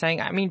that they were saying.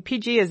 I mean,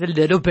 Pidgey is a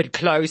little bit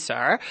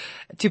closer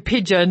to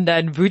pigeon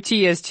than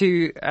Vuti is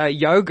to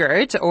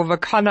yogurt, or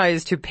Vakana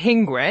is to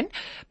penguin,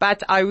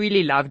 but I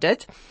really loved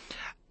it.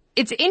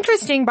 It's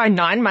interesting, by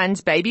 9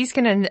 months, babies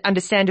can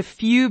understand a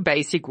few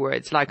basic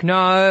words like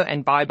no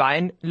and bye-bye.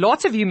 And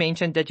lots of you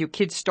mentioned that your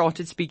kids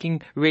started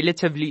speaking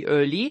relatively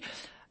early,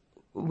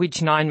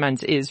 which 9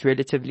 months is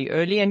relatively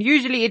early. And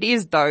usually it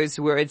is those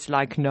words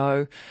like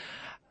no.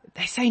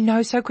 They say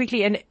no so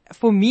quickly. And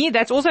for me,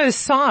 that's also a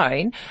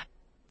sign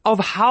of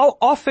how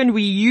often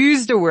we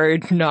use the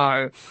word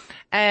no.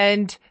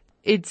 And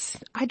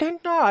I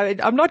don't know.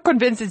 I'm not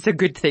convinced it's a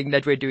good thing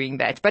that we're doing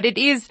that, but it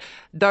is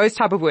those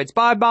type of words.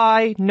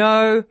 Bye-bye,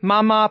 no,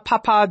 mama,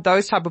 papa,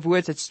 those type of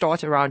words that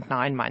start around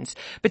 9 months.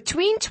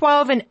 Between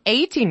 12 and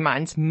 18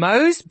 months,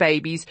 most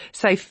babies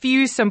say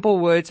few simple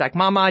words like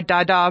mama,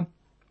 dada,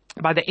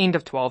 by the end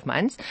of 12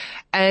 months,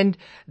 and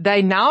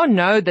they now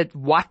know that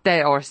what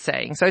they are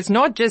saying. So it's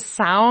not just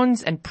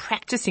sounds and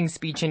practicing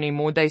speech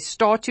anymore. They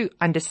start to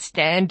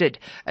understand it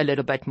a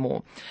little bit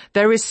more.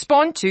 They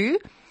respond to,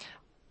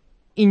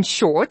 in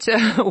short,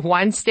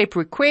 one-step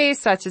requests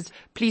such as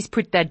please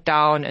put that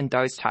down and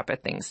those type of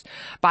things.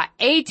 By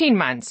 18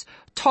 months,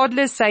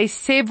 toddlers say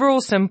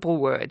several simple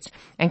words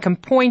and can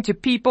point to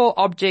people,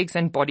 objects,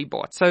 and body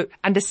parts. So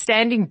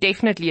understanding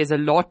definitely is a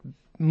lot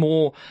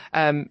more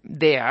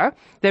there.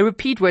 They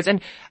repeat words,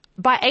 and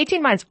by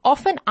 18 months,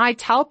 often I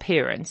tell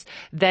parents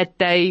that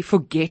they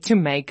forget to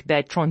make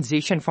that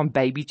transition from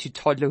baby to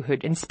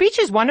toddlerhood. And speech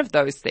is one of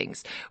those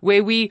things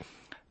where we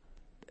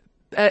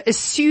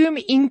assume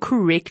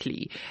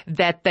incorrectly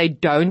that they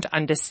don't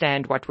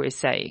understand what we're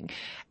saying.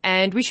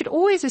 And we should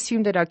always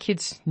assume that our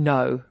kids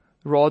know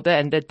rather,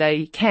 and that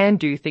they can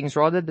do things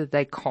rather than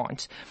they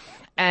can't.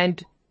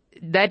 And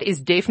that is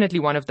definitely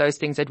one of those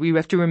things that we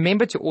have to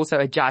remember to also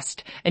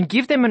adjust and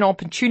give them an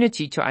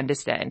opportunity to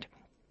understand.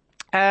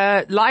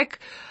 So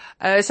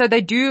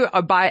they do,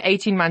 by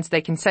 18 months,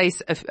 they can say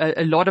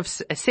a lot of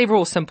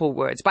several simple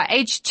words. By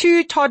age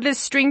 2, toddlers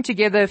string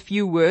together a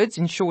few words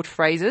in short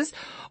phrases,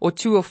 or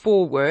 2 or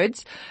 4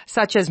 words,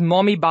 such as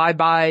mommy,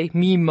 bye-bye,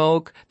 me,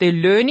 milk. They're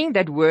learning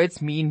that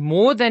words mean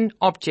more than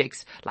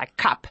objects like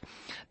cup.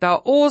 They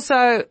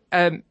also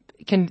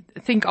can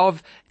think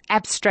of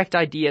abstract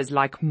ideas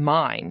like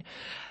mine.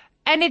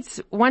 And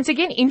it's once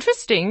again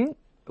interesting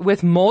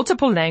with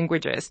multiple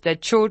languages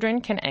that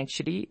children can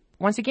actually,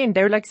 once again,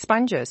 they're like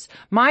sponges.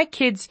 My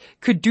kids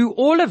could do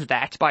all of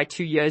that by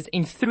 2 years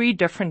in 3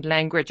 different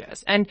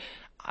languages. And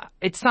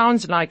it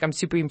sounds like I'm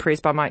super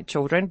impressed by my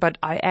children, but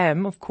I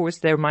am. Of course,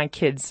 they're my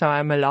kids, so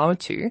I'm allowed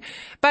to.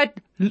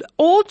 But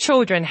all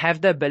children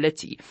have the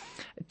ability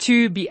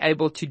to be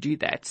able to do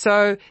that.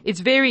 So it's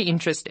very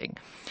interesting.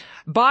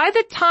 By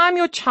the time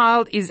your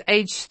child is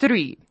age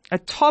 3, the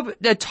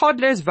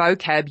toddler's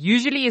vocab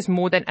usually is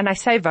more than, and I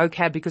say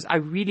vocab because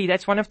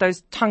that's one of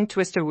those tongue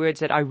twister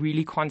words that I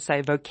really can't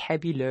say,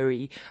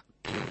 vocabulary.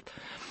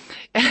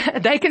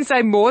 They can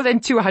say more than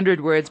 200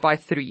 words by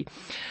 3.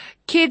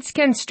 Kids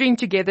can string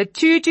together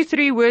 2 to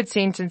 3 word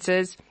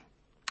sentences.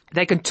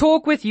 They can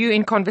talk with you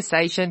in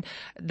conversation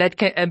that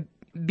can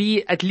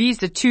be at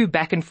least a 2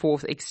 back and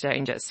forth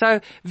exchanges. So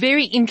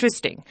very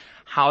interesting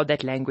how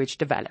that language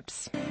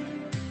develops.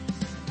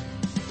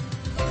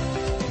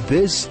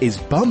 This is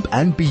Bump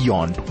and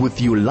Beyond with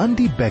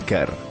Yolandi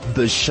Becker,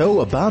 the show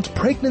about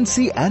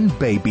pregnancy and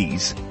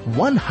babies.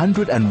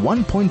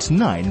 101.9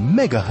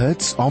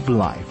 megahertz of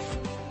life.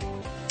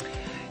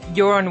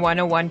 You're on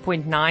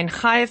 101.9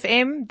 High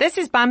FM. This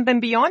is Bump and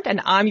Beyond,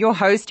 and I'm your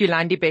host,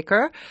 Yolandi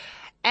Becker.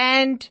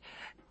 And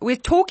we're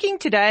talking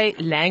today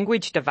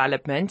language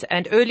development,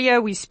 and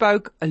earlier we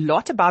spoke a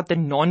lot about the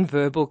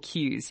non-verbal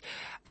cues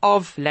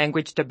of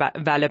language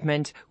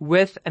development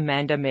with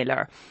Amanda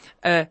Mellor,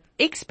 an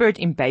expert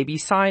in baby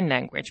sign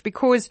language,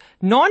 because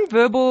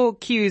non-verbal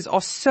cues are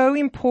so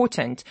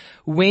important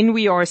when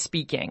we are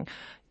speaking.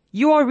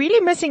 You are really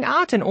missing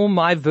out on all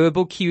my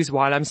verbal cues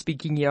while I'm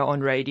speaking here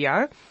on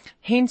radio.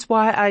 Hence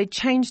why I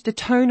changed the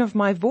tone of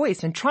my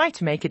voice and try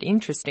to make it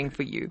interesting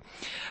for you.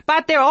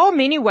 But there are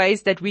many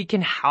ways that we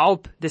can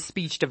help the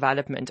speech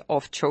development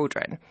of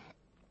children.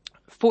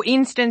 For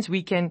instance,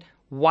 we can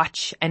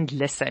watch and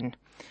listen.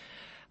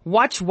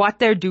 Watch what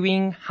they're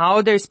doing,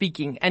 how they're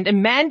speaking. And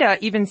Amanda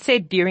even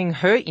said during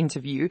her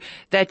interview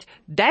that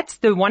that's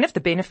one of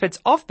the benefits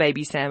of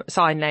baby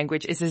sign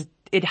language is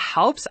it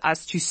helps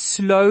us to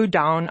slow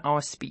down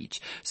our speech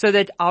so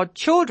that our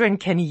children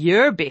can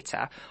hear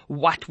better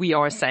what we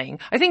are saying.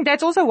 I think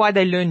that's also why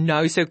they learn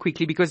no so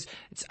quickly, because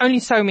it's only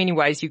so many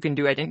ways you can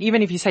do it. And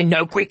even if you say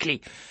no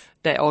quickly,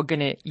 they are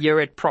going to hear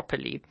it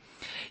properly.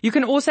 You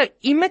can also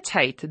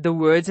imitate the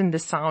words and the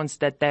sounds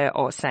that they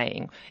are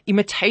saying.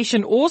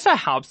 Imitation also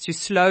helps to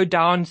slow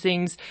down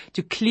things,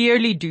 to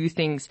clearly do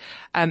things.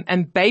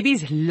 And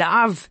babies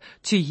love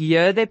to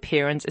hear their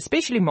parents,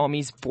 especially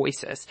mommy's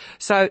voices.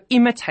 So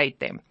imitate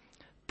them.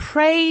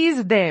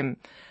 Praise them.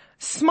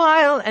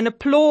 Smile and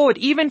applaud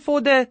even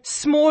for the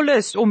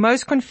smallest or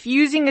most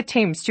confusing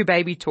attempts to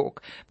baby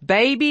talk.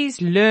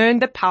 Babies learn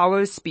the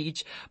power of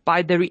speech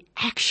by the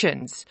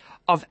reactions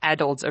of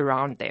adults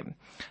around them.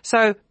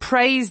 So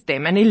praise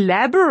them and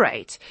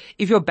elaborate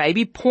if your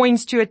baby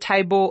points to a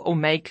table or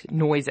make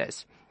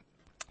noises.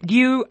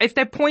 If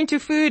they point to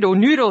food or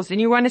noodles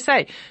and you want to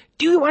say,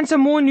 do you want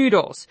some more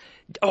noodles?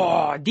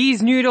 Oh,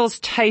 these noodles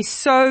taste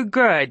so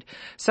good.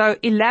 So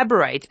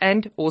elaborate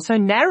and also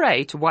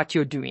narrate what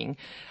you're doing.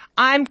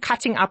 I'm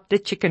cutting up the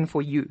chicken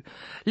for you.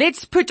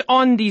 Let's put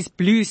on these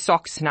blue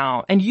socks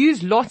now and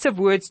use lots of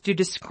words to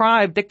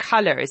describe the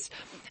colors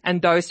and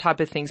those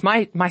type of things.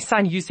 My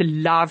son used to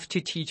love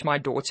to teach my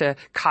daughter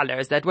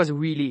colors. That was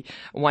really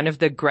one of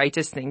the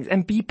greatest things.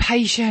 And be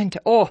patient.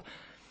 Oh,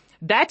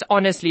 that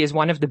honestly is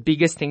one of the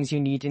biggest things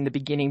you need in the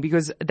beginning,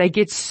 because they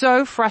get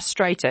so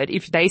frustrated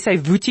if they say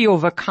vuti or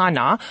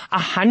vakana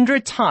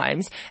 100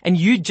 times and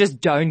you just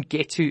don't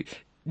get to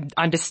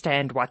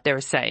understand what they're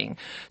saying.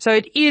 So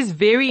it is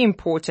very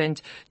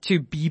important to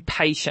be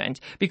patient,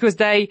 because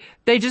they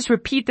just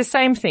repeat the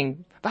same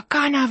thing.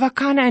 Vakana,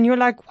 vakana. And you're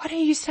like, what are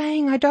you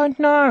saying? I don't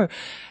know.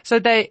 So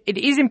it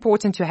is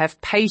important to have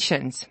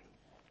patience.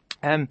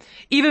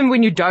 Even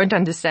when you don't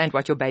understand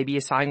what your baby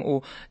is saying,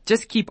 or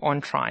just keep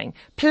on trying.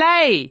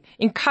 Play.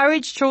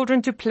 Encourage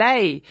children to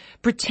play.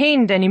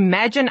 Pretend and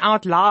imagine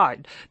out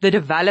loud the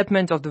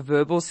development of the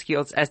verbal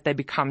skills as they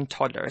become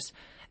toddlers.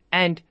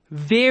 And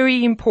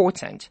very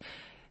important,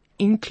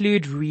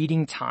 include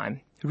reading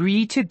time.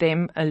 Read to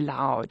them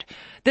aloud.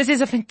 This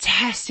is a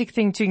fantastic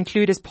thing to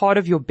include as part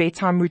of your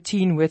bedtime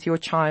routine with your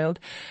child,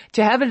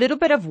 to have a little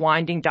bit of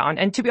winding down.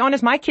 And to be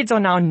honest, my kids are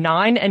now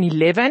 9 and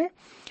 11.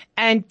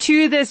 And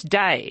to this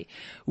day,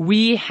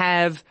 we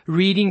have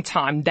reading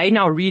time. They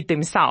now read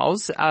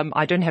themselves.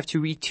 I don't have to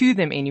read to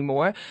them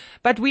anymore.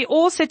 But we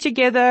all sit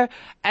together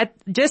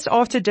just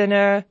after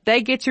dinner.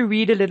 They get to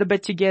read a little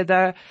bit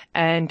together.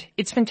 And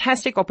it's a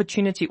fantastic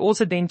opportunity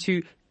also then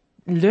to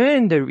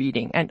learn the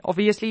reading, and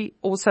obviously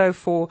also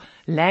for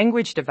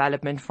language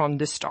development from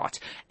the start.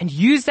 And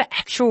use the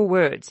actual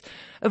words.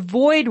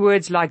 Avoid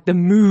words like the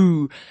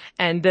moo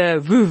and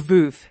the woof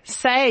woof.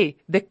 Say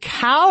the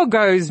cow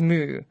goes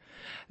moo.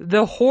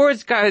 The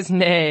horse goes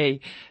neigh.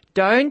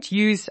 Don't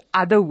use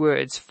other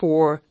words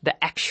for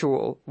the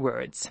actual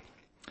words.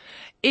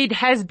 It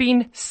has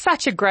been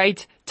such a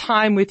great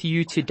time with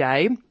you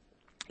today.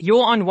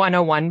 You're on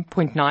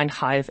 101.9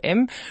 High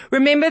FM.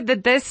 Remember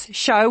that this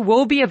show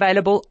will be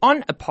available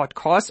on a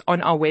podcast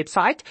on our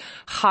website,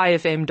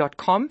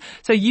 highfm.com.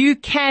 So you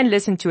can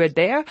listen to it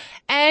there,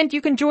 and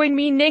you can join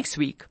me next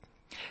week.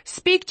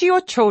 Speak to your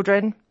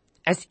children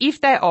as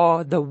if they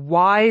are the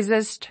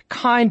wisest,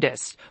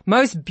 kindest,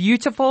 most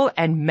beautiful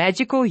and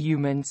magical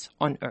humans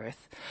on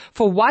earth.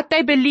 For what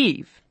they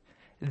believe,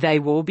 they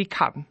will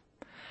become.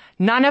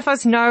 None of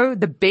us know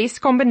the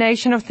best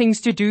combination of things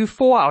to do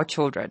for our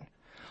children.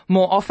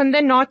 More often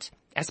than not,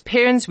 as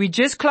parents, we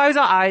just close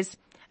our eyes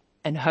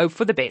and hope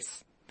for the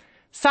best.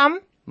 Some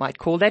might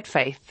call that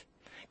faith.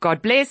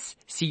 God bless.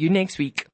 See you next week.